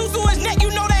 7.62 to his neck, you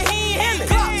know that he ain't him.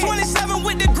 Glock 27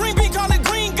 with the green bean, call it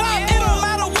green God. It don't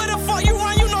matter where the fuck you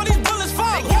run, you know these bullets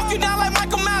fall. Walk you down like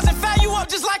Michael Myers and fire you up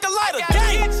just like a lighter.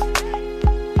 Gang.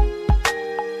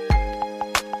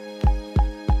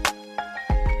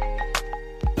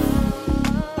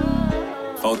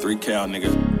 4-3 Cal, nigga.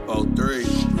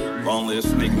 4-3. Boneless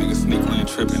sneak, nigga. Sneak land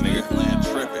trippin', nigga. Land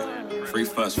trippin'. Free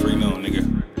fuss, free no, nigga.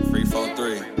 Free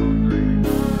 4-3.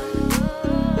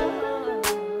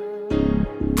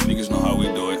 Niggas know how we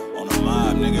do it. On the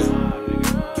mob, nigga.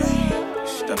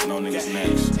 Steppin' on niggas'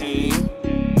 necks.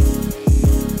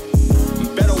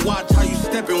 Better watch how you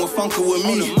steppin' with funkin' with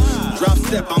me. Drop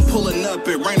step, I'm pulling up,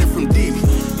 it raining from deep.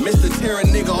 Mr. Tear a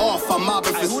nigga off, I'm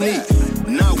mobbing for sneak.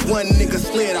 Not one nigga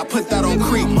slid, I put that on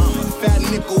creep. Fat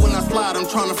nickel when I slide, I'm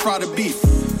tryna fry the beef.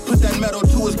 Put that metal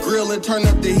to his grill and turn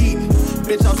up the heat.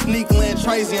 Bitch, I'm sneak land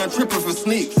crazy, I'm tripping for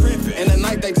sneak. And the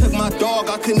night they took my dog,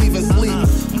 I couldn't even sleep.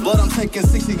 But I'm taking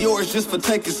 60 yours just for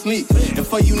taking sneak. And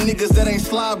for you niggas that ain't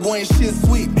slide, boy, ain't shit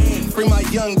sweet. Free my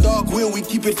young dog, Will, we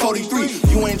keep it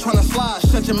 43. You ain't tryna slide,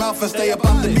 shut your mouth and stay up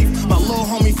out the beef. My little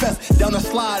homie Fest, down the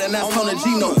slide, and that's on the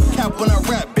Gino. Cap when I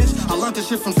rap, bitch, I learned this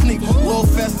shit from Sneak. Lil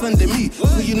Fest under me,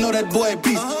 so you know that boy a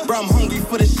beast. Bro, I'm hungry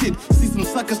for the shit, see some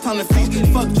suckers time to feast.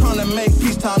 Fuck tryna make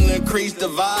peace, time to increase the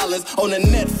violence. On the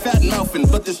net, fat mouthing,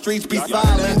 but the streets be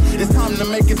silent. It's time to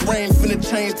make it rain, finna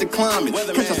change the climate.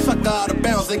 Catch a sucker out of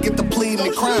bounds, they get the pleading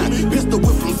and crying. Pistol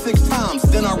whip him 6 times,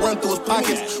 then I run through his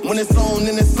pockets. When it's on,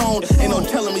 then it's on, ain't no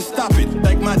telling me stop it.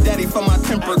 Thank my daddy for my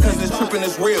temper, cause this trippin'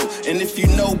 is real. And if you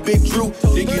know Big Drew,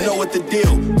 then you know what the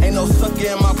deal. Ain't no sucker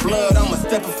in my blood, I'm a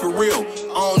stepper for real.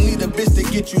 I don't need a bitch to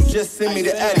get you, just send me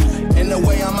the addy. And the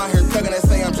way I'm out here thugging, they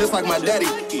say I'm just like my daddy.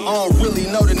 I don't really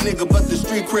know the nigga, but the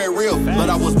street cred real. But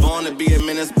I was born to be a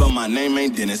menace, but my name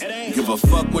ain't Dennis. Give a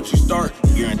fuck what you start,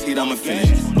 guaranteed I'ma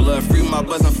finish. Blood free my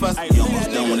buzz and fuss, you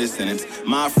almost done with this sentence.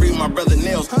 My free my brother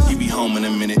Nails, he be home in a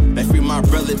minute. They free my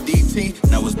brother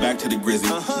DT, now it's back to the Grizzly.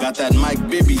 Got that Mike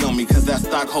Bibby on me, cause that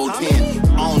stock hold 10.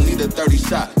 I don't need a 30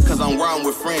 shot, cause I'm riding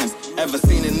with friends. Ever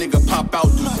seen a nigga pop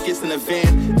out, do skits in a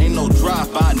van? Ain't no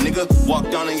drive-by, nigga, walk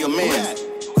down in your man's.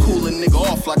 Cool a nigga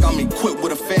off like I'm equipped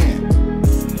with a fan.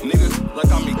 Nigga,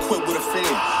 like I'm equipped with a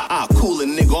fan. I cool a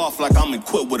nigga off like I'm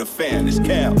equipped with a fan. It's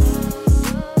Cal.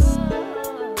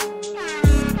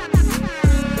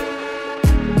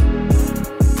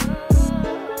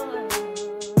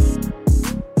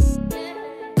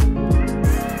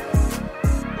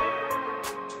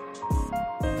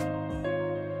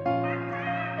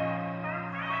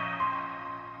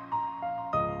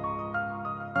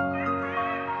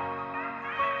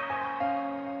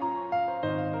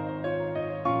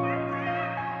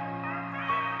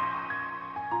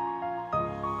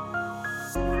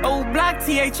 Block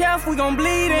THF, we gon'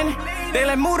 bleed in it. They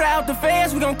let Muda out the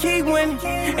feds, we gon' keep winning.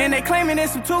 And they claiming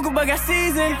it's some Tuka, but got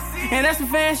seasoned. And that's some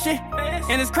fan shit.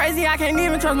 And it's crazy, I can't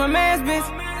even trust my man's bitch.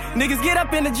 Niggas get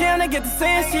up in the gym, they get the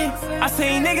sand shit. I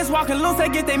seen niggas walking loose, they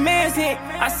get their mans hit.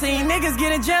 I seen niggas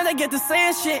get in jail, they get the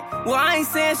sand shit. Well, I ain't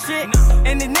saying shit.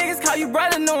 And the niggas call you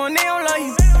brother, knowing they don't love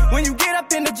you. When you get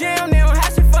up in the gym, they don't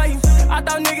have shit for you. I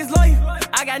thought niggas love you.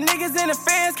 I got niggas in the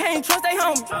fans, can't trust they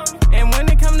homies. And when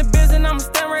it come to business, I'ma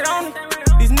stand right on it.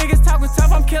 These niggas talking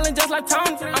tough, I'm killing just like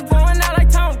Tony. I'm going out like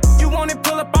Tony. You want it,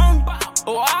 pull up on me.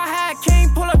 Oh, I had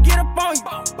King, pull up, get up on you.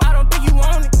 I don't think you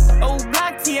want it. Oh,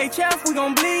 Block THF, we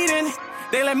gon' bleed in it.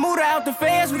 They let Muda out the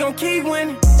feds, we gon' keep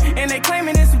winning. And they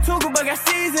claiming it's some Tuka, but got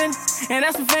seasoned. And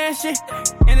that's some fan shit.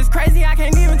 And it's crazy, I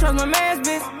can't even trust my man's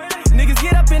bitch. Niggas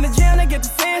get up in the gym, they get the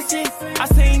sand shit. I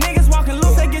seen niggas walking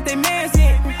loose, they get their mans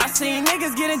hit. I seen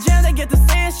niggas get in jail, they get the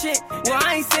sand shit. Well,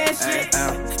 I ain't saying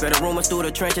shit. Spread rumors through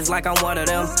the trenches like I'm one of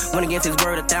them. Went against his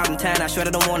word 1,000 times, I sure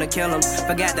don't wanna kill him.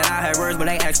 Forgot that I had words, when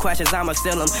they ask questions, I'ma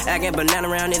steal them. Acting banana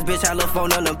around this bitch, I look for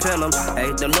none to pin them.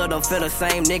 Hey, the little don't feel the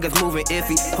same, niggas moving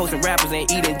iffy. Posting rappers and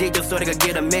eating dick just so they could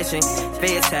get a mission.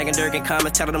 Feds tagging Dirk and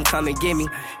comments, telling them come and get me.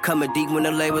 Coming deep when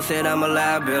the label said I'm a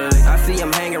liability. I see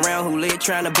him hang around who lit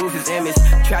trying to boost his image.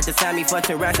 Tried to sign me for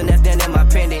 10 racks and that's then in my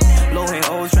pendant. Low hand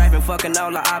old striping, fucking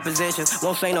all the opposition.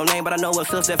 Won't say no name, but I know a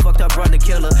sister that fucked up brother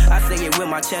killer. I say it with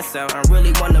my chest out, I'm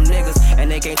really one of them niggas.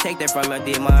 And they can't take that from me, I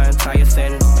did my entire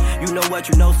sentence. You know what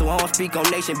you know, so I don't speak on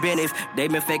nation business. They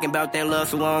been faking about that love,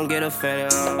 so I don't get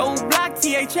offended. Oh, Block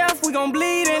THF, we gon'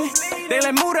 bleed in it. They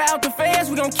let Muda out the feds,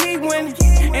 we gon' keep winning.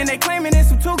 And they claiming it's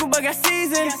some Tuka, but got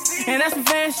seasoned. And that's some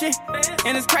fan shit.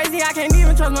 And it's crazy, I can't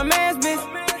even trust my man's bitch.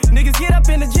 Niggas get up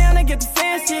in the gym, they get the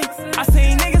sand shit. I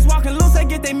seen niggas walking loose, they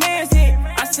get their mans hit.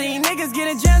 I seen niggas get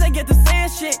in jail, they get the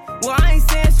sand shit. Well, I ain't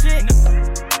saying shit.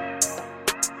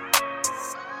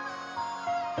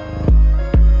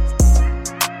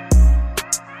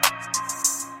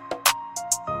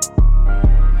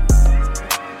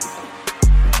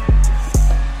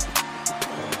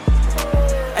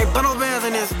 Hey, Buno Bands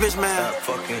in this bitch, man. Stop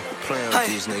fucking playing with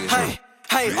these niggas.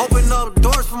 Hey, open up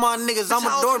doors for my niggas, I'm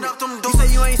a doorman. You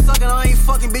say you ain't sucking, I ain't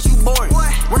fucking, bitch, you boring.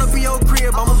 Run up in your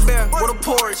crib, I'm a bear with a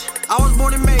porch. I was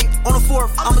born in May, on the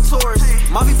 4th, I'm a tourist.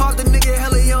 Mommy popped the nigga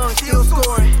hella young, still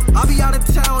scoring. I be out of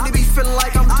town, they be feeling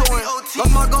like I'm touring.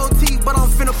 Lost my gold teeth, but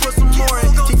I'm finna put some more in.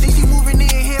 She think she moving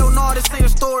in, hell no, this ain't a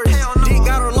story. Dick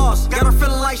got her lost, got her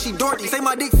feeling like she Dorothy. Say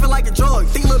my dick feel like a drug,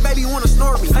 think little baby wanna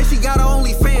snort me. Say she got her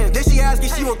OnlyFans, then she ask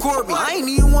if she record me. I ain't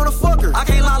even wanna fuck her, I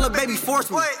can't lie, little baby force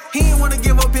me. He ain't wanna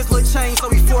give up his little chain, so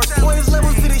he forced me. Boy, his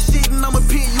levels to this shit, and I'ma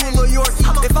pin you a little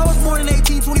Yorkie. If I was born in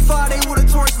 1825, they would've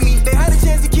torched me. They had a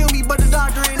chance to kill me, but the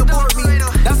doctor ain't abort me.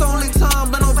 That's the only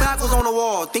time Blendo back was on the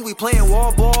wall. Think we playing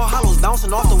wall ball, hollows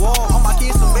bouncing off the wall. All my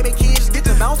kids, some baby kids, get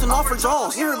to bouncing off her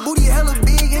jaws. Hear her booty hella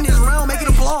big in this round, making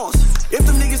applause. If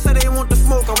them niggas say they want the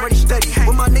smoke, I'm ready steady.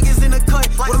 With my niggas in the cut,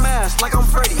 with a mask, like I'm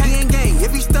Freddy. He ain't gang,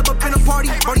 if he step up in a party,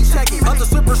 Brody check him. Up the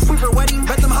sweeper wedding,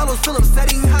 bet them hollows fill up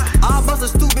setting. I'll bust a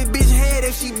stupid bitch head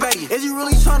if she Betty. Is you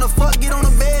really tryna fuck, get on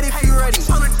the bed if you ready.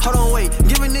 Hold on, wait,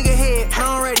 give a nigga head,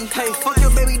 I'm ready. Hey, fuck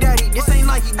your baby daddy, this ain't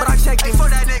Nike, but I checked him. For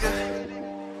that nigga.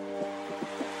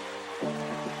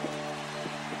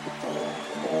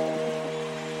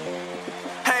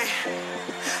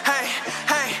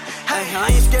 I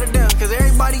ain't scared of them, cause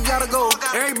everybody gotta go.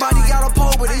 Everybody got a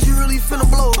pole, but is you really finna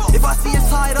blow? If I see it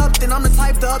tied up, then I'm the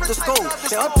type to up the scope.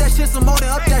 Then up that shit some more, then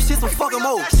up that shit some fucking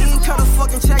more. She ain't cut a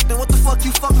fucking check, then what the fuck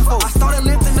you fucking for? I started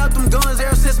lifting up them guns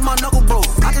ever since my knuckle broke.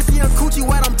 I can see her coochie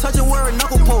wet, I'm touching where her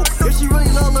knuckle poke. If she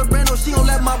really love Lil Brando, she gon'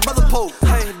 let my brother poke.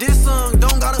 Hey, this song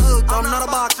don't got a hook, I'm not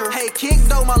a boxer. Hey, kick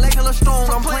though, my legs look strong,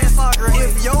 I'm playing soccer.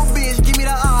 If your bitch give me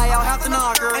the eye, I'll have to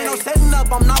knock her. Ain't no setting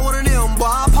up, I'm not one of them, boy,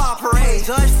 I'll pop her. Hey,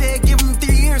 judge said give him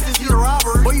 3 years since he's a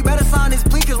robber. Boy, you better sign this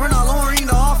plea, cause we're not lowering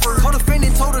the offer.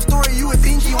 Co-defendant told a story, you would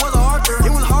think he was a Arthur.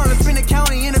 It was hard to spin the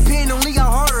county, independent only got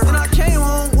harder. Then I came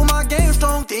home with my game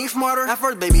strong, think smarter. At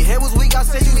first, baby, head was weak, I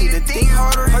said you need to think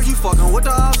harder. Heard you fucking with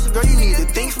the officer, girl, you need to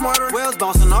think smarter. Wells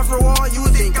bouncing off your wall, you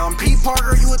would think I'm Pete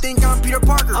Parker, you would think I'm Peter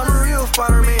Parker. I'm a real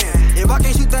Spider-Man. If I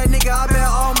can't shoot that nigga, I bet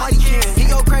Almighty can. He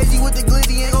go crazy with the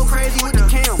glizzy and go crazy with the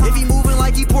cam. If he moving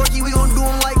like he Porky, we gon' do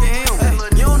him like the ham.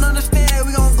 You don't understand,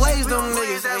 we gon' glaze them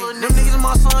niggas. Them niggas are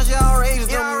my sons, yeah, I'll raise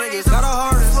them niggas. Got a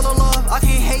heart full of love, I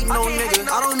can't hate no niggas.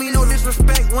 I don't mean no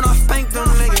disrespect when I spank them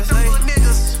niggas. I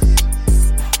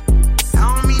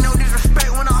don't mean no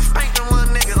disrespect when I spank them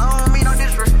little niggas. I don't mean no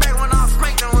disrespect when I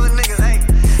spank them little niggas.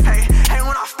 Hey,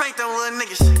 when I spank them little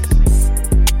niggas.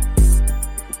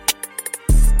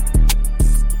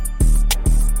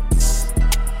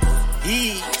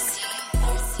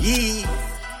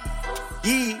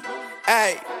 Yee,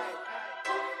 hey.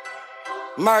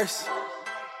 Mercy.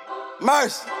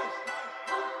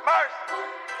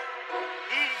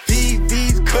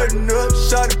 VV's cutting up,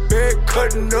 shot it back,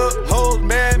 cutting up. Whole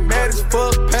man mad as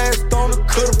fuck, passed on the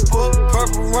coulda fuck.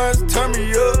 Purple runs, turn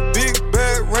me up, big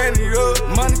bag, ran it up.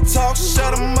 Money talk,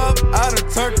 shut 'em up, I done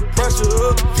turned the pressure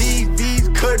up. VV's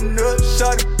cutting up,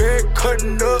 shot it back,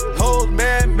 cutting up. Whole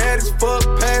man mad as fuck,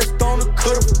 passed on the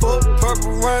coulda fuck.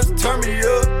 Purple runs, turn me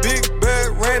up, big bag,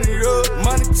 ran it up.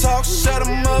 Money talk, shut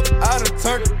 'em up, I done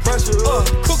turned the pressure up.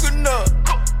 Cooking up,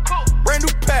 brand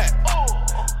new pack,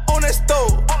 on that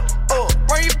stove,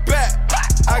 bring it back.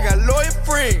 I got lawyer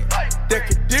friends that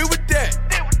can deal with that.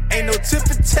 Ain't no tip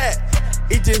for tat,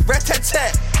 it just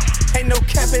rat-tat-tat. Ain't no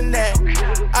cap in that,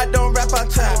 I don't rap out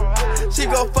trap. She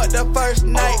gon' fuck the first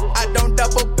night, I don't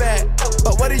double back.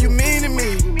 But what do you mean to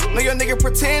me? No, your nigga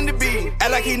pretend to be.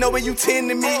 Act like he know where you tend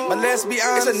to me. But let's be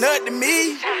honest, it's a nut to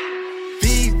me.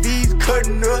 VV's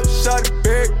cutting up, shot it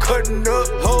back, cutting up.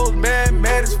 Whole man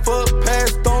mad as fuck,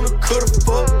 passed on the coulda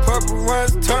fuck. Purple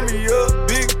runs, turn me up,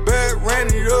 big bag, ran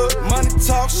it up. Money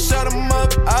talk, shut 'em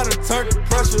up, I done turned the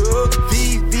pressure up.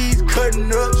 VV's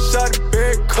cutting up, shot it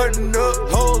back, cutting up.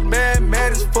 Whole man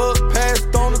mad as fuck,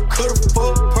 passed on the coulda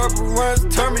fuck. Purple runs,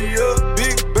 turn me up,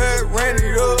 big bag, ran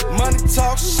it up. Money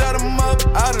talk, shut 'em up,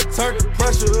 I done turned the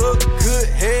pressure up. Good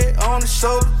head on the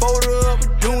shoulder, photo up,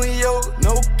 doing yoga.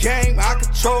 No game, I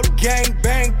control the gang,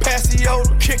 bang, pass the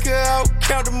yoga. Kick her out,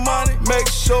 count the money, make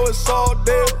sure it's all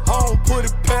there. I don't put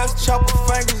it past, chopper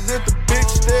fingers at the big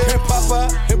stair. And pop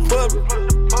out in public,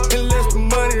 and list the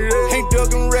money there. Ain't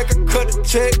ducking record, cut the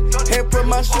check, and put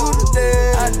my shooter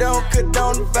there. I don't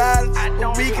condone the violence,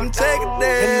 but we can take it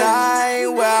there. And I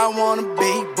ain't where I wanna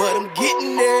be, but I'm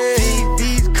getting there.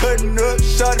 VV's cutting up,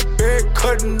 shot it back,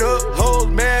 cutting up. Whole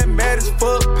man mad as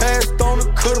fuck, passed on the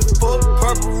coulda fuck.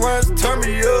 Purple runs, turn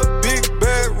me up, big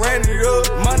bag, ran it up.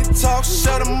 Money talk,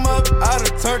 shut 'em up, I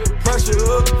done turned the pressure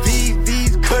up.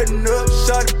 VV's cutting up,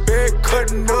 shot it back,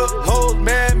 cutting up. Whole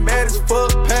man mad as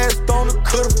fuck, passed on the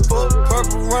coulda fuck.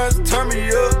 Purple runs, turn me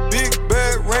up, big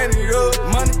bag, ran it up.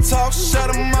 Money talk, shut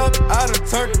 'em up, I done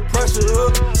turned the pressure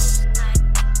up.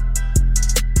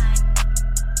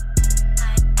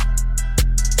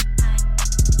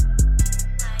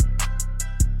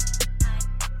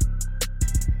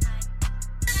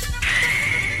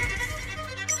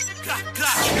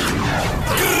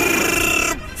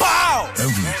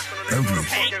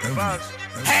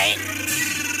 Hey!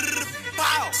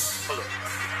 Bow!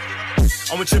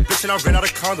 I'm with your bitch and I ran out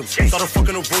of condoms. Started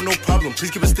fucking a road, no problem.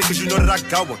 Please give a stick cause you know that I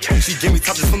got one. She gave me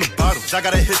top just from the bottom. I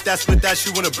gotta hit that, split that.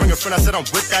 She wanna bring a friend, I said I'm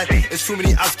with that. It's too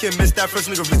many outs, can't miss that. First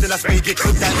nigga reason, that's why you get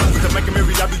clipped at. With the Mike and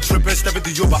Mary, I be tripping, stepping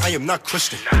through you, but I am not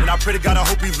Christian. And I pray to God, I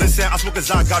hope he listen. I smoke a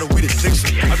I got a weed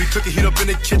addiction. I be cooking heat up in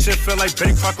the kitchen, feel like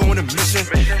Betty Crocker on a mission.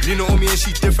 Nina on me and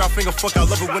she different, I finger fuck, I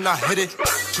love it when I hit it.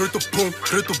 Hurt the boom,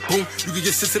 you can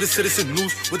get shit to the citizen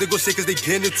news. What they go say cause they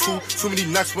getting it too. Too many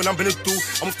knocks when I'm been through.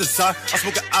 I'm off the side, I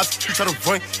smoke an ass, you try to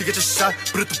run, you get your shot,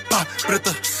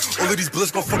 all of these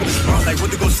bullets gon' fuck up this round. Like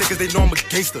what they gon' say cause they know I'm a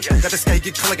gangster. Got this guy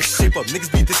get cut like a shape up.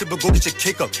 Niggas be dissing but go get your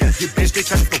cake up. Get bitch, they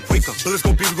catch the wake up. Bullets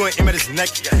gon' be, we gon' aim at his neck.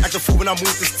 Act a fool when I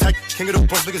move this tech. King of the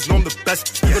Bronx, niggas know I'm the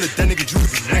best. You gonna dead nigga, you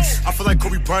could be next. I feel like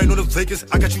Kobe Bryant on the Lakers.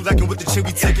 I got you lacking with the chin,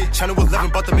 we take it. Channel 11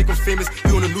 about to make him famous.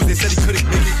 You on the news, they said he couldn't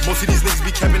make it. Most of these niggas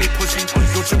be capping, they pushing.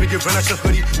 Don't trip and get run out your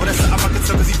hoodie. Well, that's the I'm not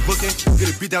tell cause he looking. Get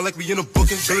it beat down like we in a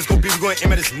booking. Bullets gon' be, we gon'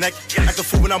 aim at his neck. Act a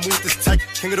fool when I move this tech.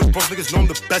 King of the Bronx, niggas know I'm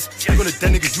the best. You gonna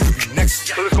dead niggas, you could be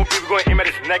next. Bullets gon' be, we gon' aim at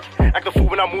his neck. Act a fool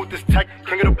when I move this tech.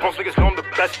 King of the Bronx, niggas know I'm the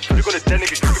best. You gonna dead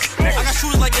niggas, you could be next. I got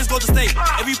shooters like it's Golden State.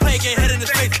 Every play get hit in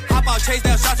his face. Hop out, chase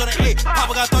down, shots on the 8.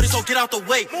 Papa got 30, so get out the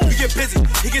way. We get busy.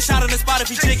 He get shot in the spot if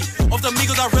he jiggy. Off the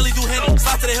Migos, I really do hit him.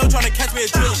 Slide to the hill trying to catch me a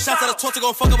drilling. Shots at the torch to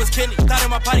go fuck up his kidney. Thought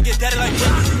in my potty get daddy like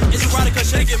Whitney. Is you riding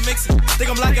cause shit get mixy? Think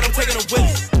I'm lacking, I'm taking him with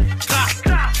me.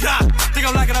 Think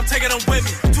I'm lacking, I'm taking him with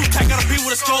me. Two tech got a beat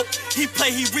with a scope. He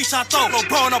play, he reach, I throw. No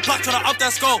bro on the block trying to up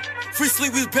that scope. Free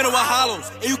sleep, we been with hollows.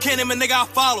 And you can't name a nigga I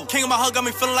follow. King of my hug got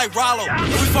me feeling like Rollo.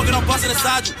 If we fucking, I'm busting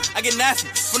inside you. I get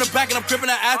nasty. From the back and I'm gripping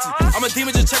that at you. I'm a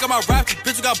demon, just check out my rap.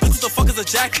 Bitch, you got bitches, the fuck is a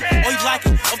jacket. Oh, you like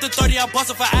it. Off the 30, I'm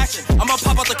busting for action. I'ma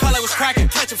pop out the car like was cracking.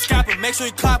 Catch him, scap him, make sure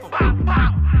you clap him.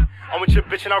 I'm with your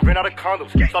bitch and I ran out of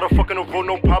condoms. Started fucking the road,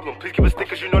 no problem. Please give a stick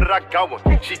cause you know that I got one.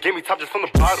 She gave me top just from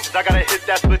the bottom. I gotta hit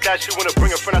that, split that. She wanna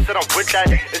bring a friend, I said I'm with that.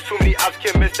 There's too many ops,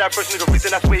 can't miss that. First nigga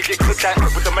reason, that's where he get clipped at.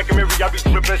 With the mic and Mary, I be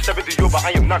tripping. Stepping through you, but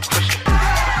I am not Christian.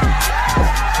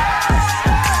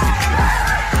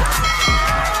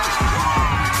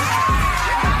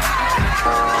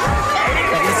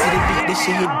 This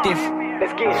shit hit different.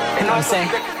 Let's get it. You know what I'm saying?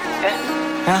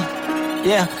 Huh?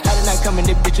 Yeah, I did not come in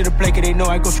this bitch to the play, cause they know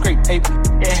I go straight ape.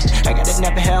 Yeah, I got that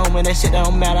nappy helm and that shit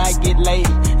don't matter, I get laid.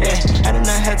 Yeah, I did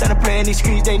not have time to play in these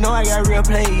streets, they know I got real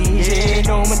plays. Yeah,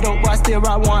 know I'm a dope boy, still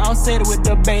rock one, I'll set it with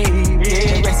the babe.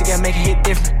 Yeah, rest gotta make it hit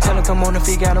different. Tell them come on and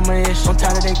figure out my ish. I'm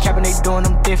tired of they capping, they doing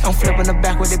them different. I'm flipping the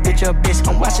back with that bitch a bitch.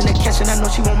 I'm watching the catch and I know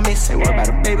she won't miss. They worry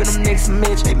about a baby, them niggas a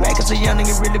mitch. They mad cause a young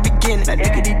nigga really beginning. That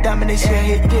nigga, these diamond, they shit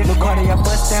hit different. No Cardi, I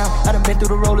bust down. I done been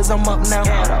through the rollers, I'm up now.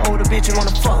 All the older bitches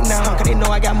wanna fuck now. Cause they know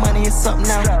I got money and something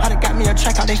now. I done got me a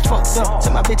track, how they fucked up.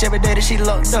 Tell my bitch every day that she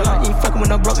locked up. You ain't fucking with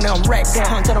no broke, now I'm racked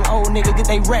down. Tell them old niggas get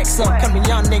they racks up. Come to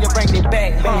young nigga, bring it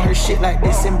back. Ain't heard shit like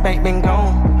this and bank been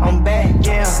gone. I'm back,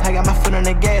 yeah. I got my foot on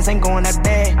the gas, ain't going that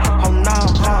bad. Oh no,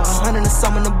 100 and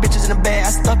some of them bitches in the bag. I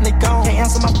stuck they gone. Can't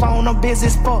answer my phone, I'm busy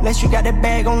as fuck. Unless you got that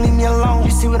bag, gon' leave me alone.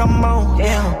 You see what I'm on,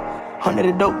 yeah. 100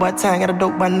 a dope by time, got a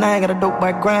dope by 9, got a dope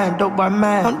by grind, dope by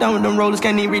mine. I'm done with them rollers,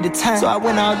 can't even read the time. So I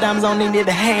went all diamonds on, they need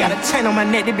a hand. Got a chain on my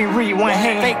neck, they be read one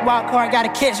hand. Fake walk hard, gotta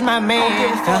catch my man. Don't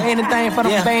give a fuck anything for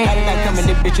them band. I did not come in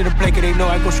this bitch to the play, cause they know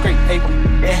I go straight ape.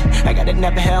 Yeah, I got that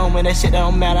nappy helm and that shit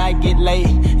don't matter, I get laid.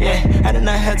 Yeah, I did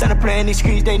not have time to play in these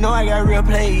streets, they know I got real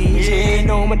plays. Yeah,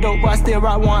 know I'm a dope boy, still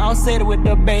rock one, I'll set it with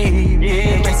the babe.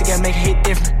 Yeah, rest gotta make it hit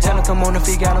different. Tell them come on and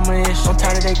figure out my ish. I'm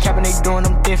tired of they capping, they doing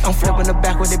them different. I'm flipping the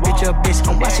back with that bitch a bitch.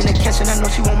 I'm watching the catch and I know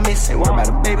she won't miss. They worry about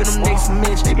a baby, them niggas a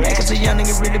mitch. They mad cause a young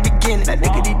nigga really beginning. That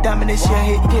nigga, these diamond, this shit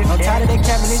hit different. I'm tired of they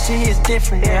capping, this shit hit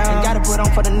different. Yeah, I gotta put on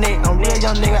for the neck. I'm real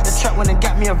young nigga out the truck when they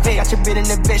got me a vet. Got your bitch in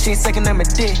the bed, she ain't sucking on my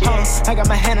dick. I got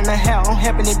my hand in the hell, I'm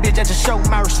helping this bitch, I just show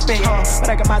my respect. But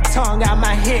I got my tongue out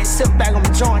my head, sit back, I'm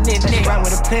joining it. You run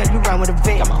with a player, you run with a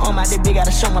vet. Got my arm out there big,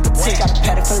 gotta show my petite. Got a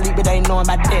paddock for leap, but they ain't knowing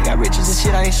my dick. Got riches and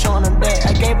shit, I ain't showing them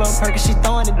that. I gave her a perk and she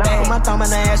throwing it back. Put my thumb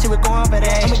in her ass, she was going for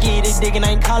that. I'ma give you this dick and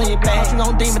I ain't calling it back. You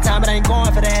gon' demon time, but I ain't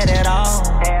going for that at all.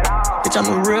 Bitch, I'm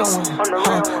a real one,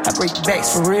 I break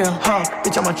backs for real,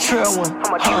 bitch, I'm a trill one,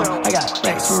 I got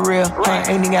backs for real,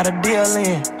 ain't even got a deal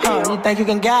in, you think you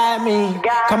can guide me?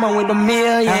 Come on with the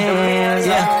millions,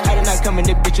 yeah. I did not come in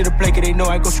this bitch to the play, cause they know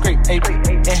I go straight ape.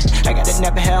 Yeah, I got that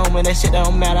nappy helm and that shit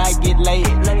don't matter, I get laid.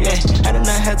 Yeah, I did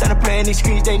not have time to play in these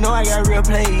streets, they know I got real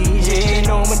plays. Yeah,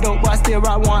 know I'm a dope boy, still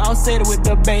rock one, I'll set it with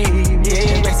the babe.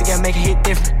 Yeah, rest gotta make it hit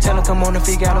different. Tell them come on and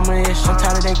figure out my ish. I'm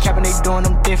tired of they capping, they doing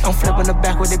them different. I'm flipping the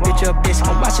back with that bitch a bitch.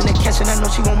 I'm watching the catch and I know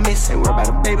she won't miss. They worry about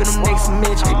a baby, them niggas a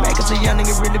mitch. They mad cause a young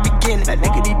nigga really beginning. That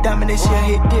nigga, these diamond, this shit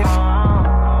hit different.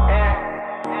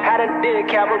 I done did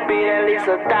cap a beat at least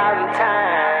 1,000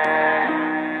 times.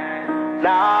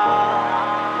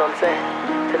 Nah, know what I'm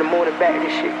saying? To the moon and back,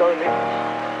 this shit goes,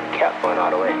 nigga. Cap going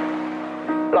all the way.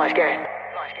 Launch game.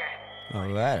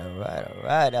 Alright.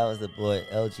 That was the boy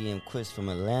LGM Quiz from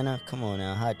Atlanta. Come on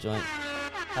now, hot joint.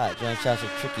 Shouts to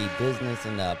Tricky Business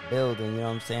in the building, you know what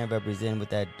I'm saying? Representing with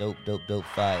that dope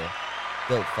fire.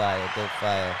 Dope fire.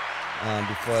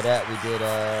 Before that, we did,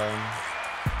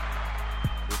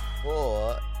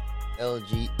 before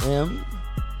LGM,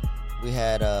 we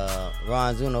had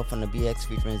Ron Zuno from the BX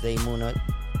featuring Zay Moonut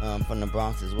from the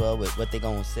Bronx as well with What They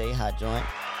Gonna Say, hot joint.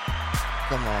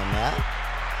 Come on now.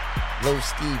 Low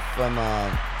Steve from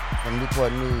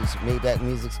Newport News, Maybach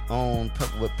Music's own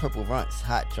Purple Runts,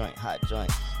 hot joint.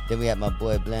 Then we had my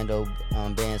boy Blando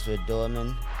Bands for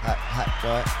Dorman, hot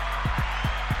joint.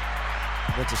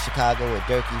 Went to Chicago with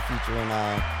Durkee featuring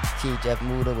THF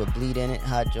Muda with Bleed in it,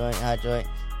 hot joint.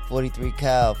 43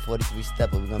 Cal, 43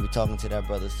 Stepper, we're gonna be talking to that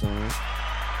brother soon.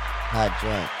 Hot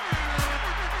joint.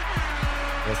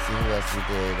 Let's see who else we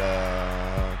did.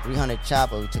 300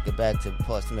 Chopper, we took it back to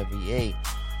Portsmouth VA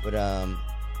with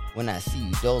When I See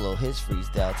You Dolo, his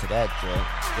freestyle to that joint.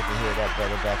 Good to hear that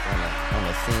brother back on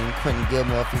the scene. Quentin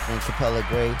Gilmore featuring Capella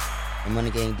Gray and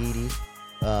Money Gang Didi.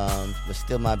 But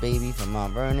Still My Baby from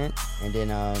Mount Vernon. And then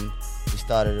we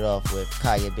started it off with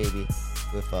Kaya Baby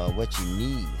with What You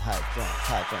Need, Hot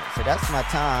Joint. So that's my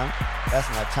time.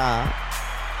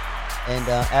 And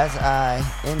as I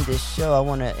end this show, I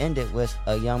want to end it with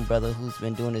a young brother who's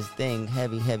been doing his thing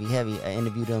heavy. I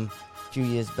interviewed him a few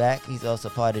years back. He's also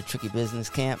part of the Tricky Business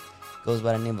Camp. Goes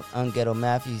by the name of Unghetto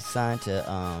Matthew. He's signed to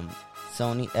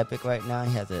Sony Epic right now.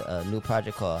 He has a new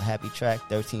project called Happy Track,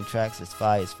 13 tracks. It's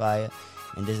fire.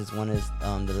 And this is one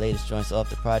of the latest joints off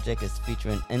the project. It's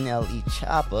featuring NLE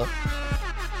Chopper.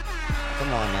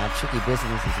 Come on now, Tricky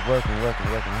Business is working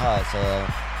hard. So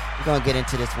we're going to get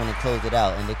into this one and close it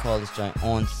out. And they call this joint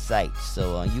On Site.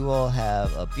 So you all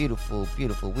have a beautiful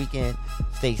weekend.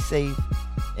 Stay safe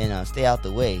and stay out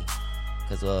the way.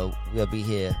 Because we'll be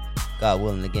here, God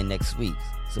willing, again next week.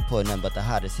 Support nothing but the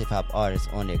hottest hip-hop artists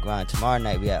on their grind. Tomorrow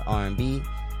night we at R&B.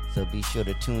 So be sure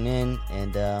to tune in.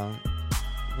 And,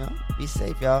 be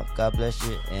safe, y'all. God bless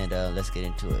you. And let's get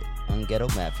into it.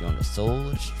 Unghetto Matthew on the Soul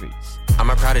of the Streets. I'm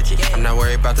a prodigy, I'm not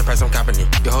worried about the price, I'm copping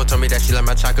it. Your hoe told me that she like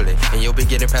my chocolate, and you'll be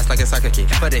getting passed like a soccer kid.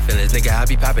 But they feelings, nigga, I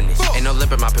be popping it. Ain't no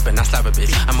lip in my pippin', I slap a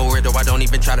bitch. I'm a weirdo, I don't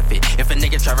even try to fit. If a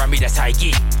nigga try around me, that's how I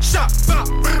get. Shot,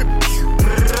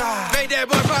 make that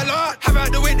boy fall hard. How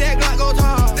about the way that Glock goes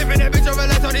hard? Flipping that bitch over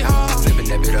like Tony Hawk.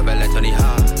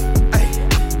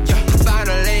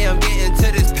 Finally, I'm getting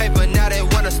to this paper, now they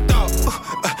wanna stop.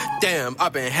 Damn,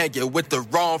 I've been hanging with the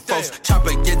wrong folks.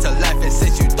 Chopper get to laughing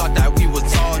since you thought that we was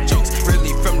all jokes.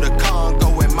 Really from the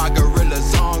Congo and my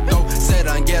gorillas on go. Said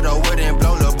Unghetto wouldn't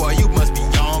blow, little boy, you must be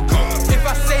on go. If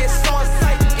I say it's on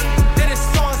sight, then it's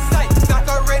on sight. Stock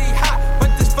already hot,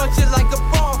 but this function like a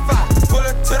bonfire. Pull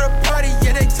up to the party,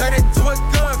 yeah, they turn it to a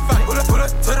gunfight. Pull up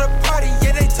to the party,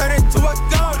 yeah, they turn it to a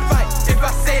gunfight. If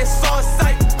I say it's on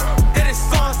sight, then it's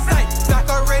on sight. Stock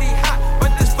already hot,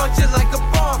 but this function like a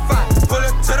bonfire. Pull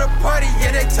up to the party,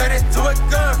 yeah, they turn it to a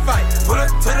gunfight. Pull up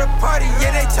to the party,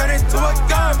 yeah, they turn it to a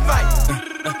gunfight.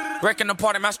 Wrecking the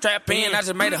party, my strap in. I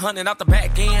just made 100 off the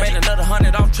back end. Made another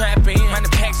 100 off trap in. Man, the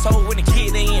pack sold when the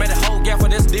kid in. Made a whole gap for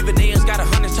this dividends. Got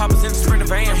 100 choppers in the Sprinter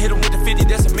van. Hit him with the 50,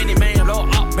 that's a mini man. Blow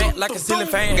up back like a ceiling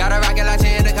fan. Got a rocket launcher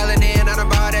in the color in. I done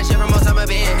borrowed that shit from Osama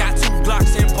Bin. Got 2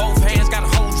 Glocks in both hands. Got a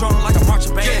whole drum like a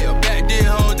marching band. Yeah, back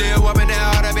deal, whole deal. Whooping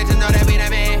down all the bitches know that we that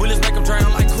man. We just make them drown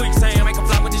like quicksand. Make them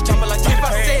fly with this chopper like If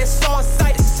I say it's on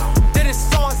sight, then it's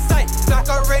on sight. Stock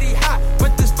already hot,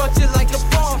 but this function like a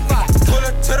bonfire. Pull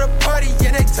up to the party,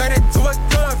 yeah, they turn it to a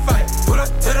gunfight. Pull up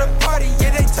to the party,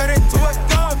 yeah, they turn it to a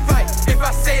gunfight. If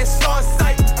I say it's on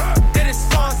sight, then it's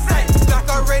on sight. Stock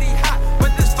already hot,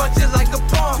 but this function like a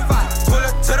bonfire. Pull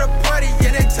up to the party,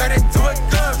 yeah, they turn it to a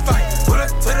gunfight. Pull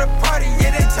up to the party,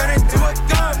 yeah, they turn it to a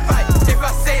gunfight. If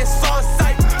I say it's on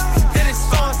sight, then it's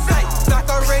on sight. Stock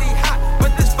already hot,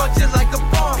 but this function like a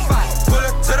bonfire. Pull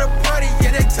up to the party,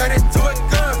 yeah, they turn it to a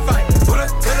gunfight. Pull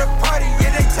up to the party,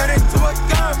 yeah, they turn it to a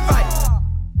gunfight.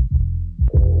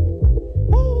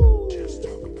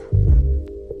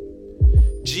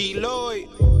 G Lloyd,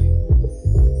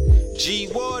 G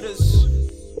Waters,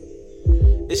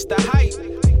 it's the hype.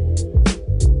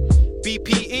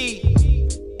 BPE,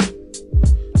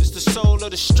 it's the soul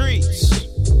of the streets.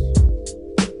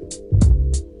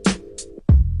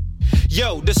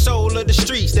 Yo, the soul of the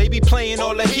streets, they be playing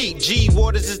all the heat. G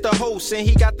Waters is the host and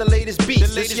he got the latest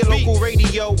beats. This your local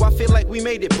radio, I feel like we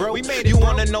made it, bro. You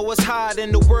wanna know what's hot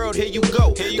in the world, here you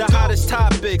go. The hottest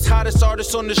topics, hottest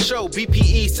artists on the show.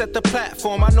 BPE set the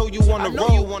platform, I know you wanna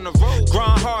roll.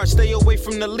 Grind hard, stay away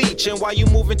from the leech. And while you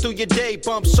moving through your day,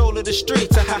 bump soul of the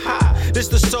streets. This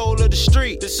the soul of the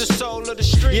street. This the soul of the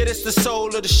street. Yeah, this the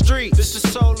soul of the street. This the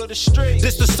soul of the street.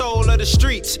 This the soul of the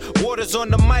streets. Waters on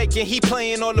the mic and he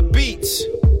playing all the beats.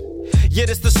 Yeah,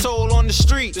 this the soul on the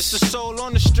street. This the soul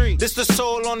on the street. This the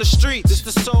soul on the street. This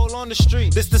the soul on the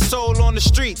street. This the soul on the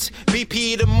streets.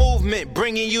 BP the movement,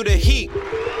 bringing you the heat.